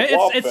 we got to go. Yeah, to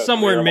Blob it's Fest.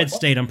 somewhere in I'm like,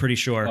 mid-state. I'm pretty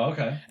sure. Oh,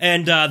 okay.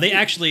 And they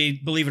actually,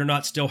 believe it or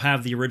not, still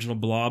have the original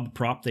blob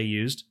prop they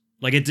used.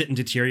 Like it didn't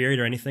deteriorate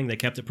or anything. They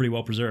kept it pretty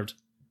well preserved.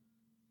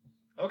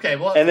 Okay,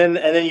 well, And then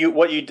they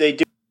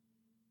do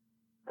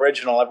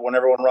original when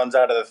everyone runs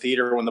out of the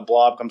theater when the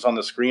blob comes on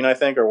the screen, I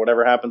think, or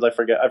whatever happens. I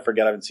forget. I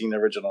haven't seen the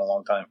original in a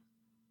long time.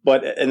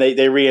 But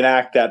they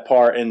reenact that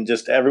part, and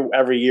just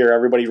every year,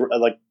 everybody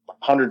like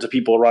hundreds of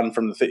people run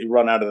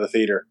out of the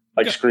theater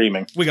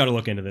screaming. We got to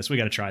look into this. We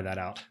got to try that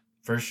out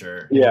for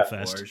sure. Yeah,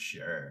 for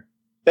sure.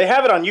 They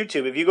have it on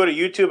YouTube. If you go to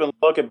YouTube and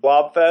look at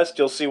Blobfest,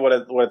 you'll see what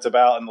it's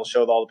about, and they'll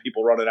show all the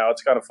people running out.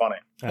 It's kind of funny.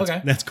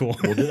 That's cool.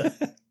 We'll do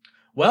that.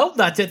 Well,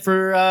 that's it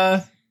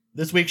for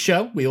this week's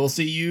show. We will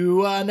see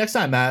you next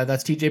time.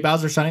 That's TJ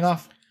Bowser signing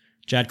off.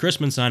 Chad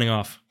Chrisman signing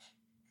off.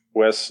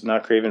 Wes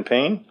Not Craven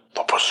Payne.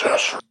 The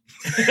Possessor.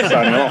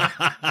 Signing off.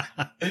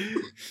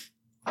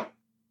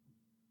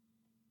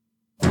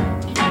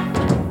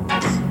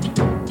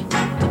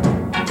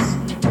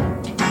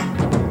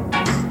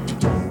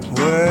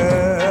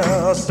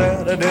 Well,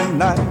 Saturday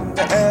night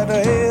at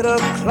 8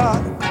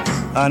 o'clock,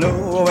 I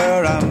know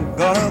where I'm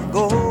gonna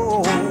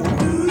go.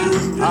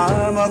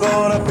 I'm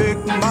gonna pick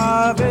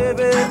my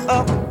baby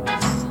up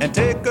and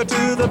take her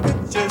to the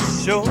picture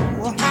show.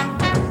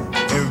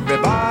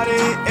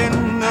 Everybody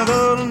in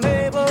the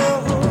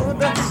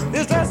neighborhood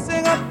is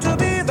dressing up to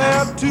be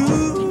there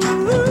too.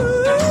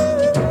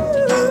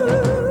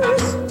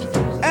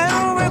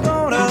 And we're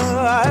gonna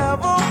have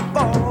a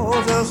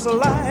ball just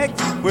like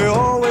we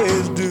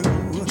always do.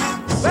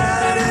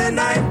 Saturday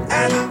night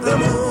at the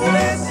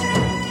movies,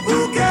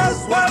 who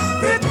cares what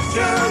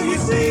picture you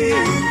see?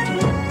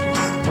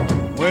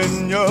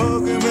 When you're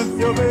hugging with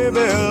your baby,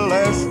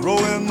 last row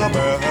in the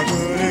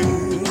balcony.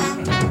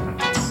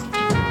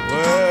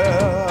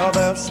 Well,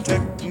 there's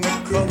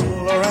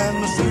Technicolor and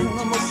the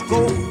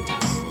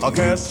CinemaScope, a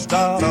cast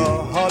out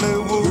of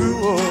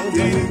Hollywood,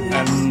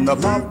 and the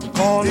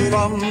popcorn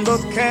from the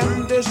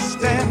candy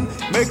stand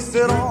makes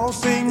it all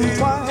seem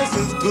twice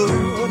as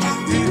good.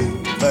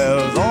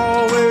 There's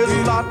always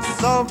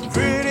lots of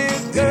pretty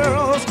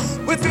girls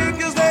with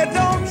figures they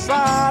don't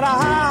try to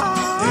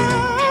hide,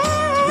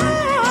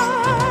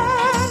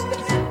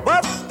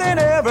 but they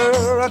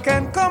never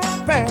can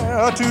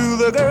compare to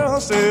the girl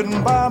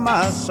sitting by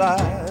my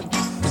side.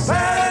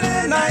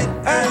 Saturday night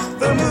at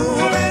the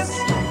movies,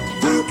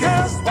 who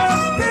cares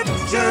what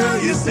picture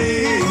you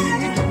see?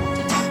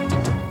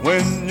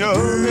 When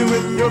you're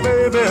with your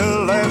baby,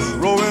 last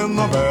row in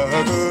the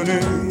balcony.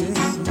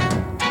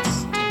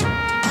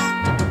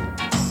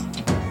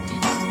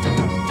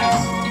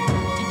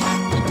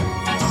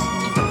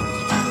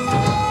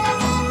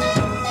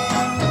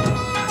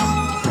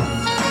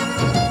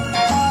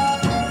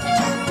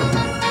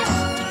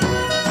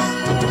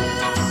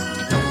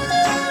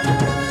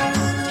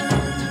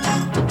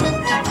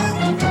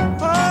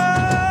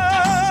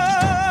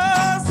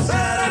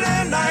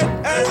 Saturday night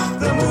at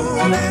the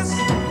movies,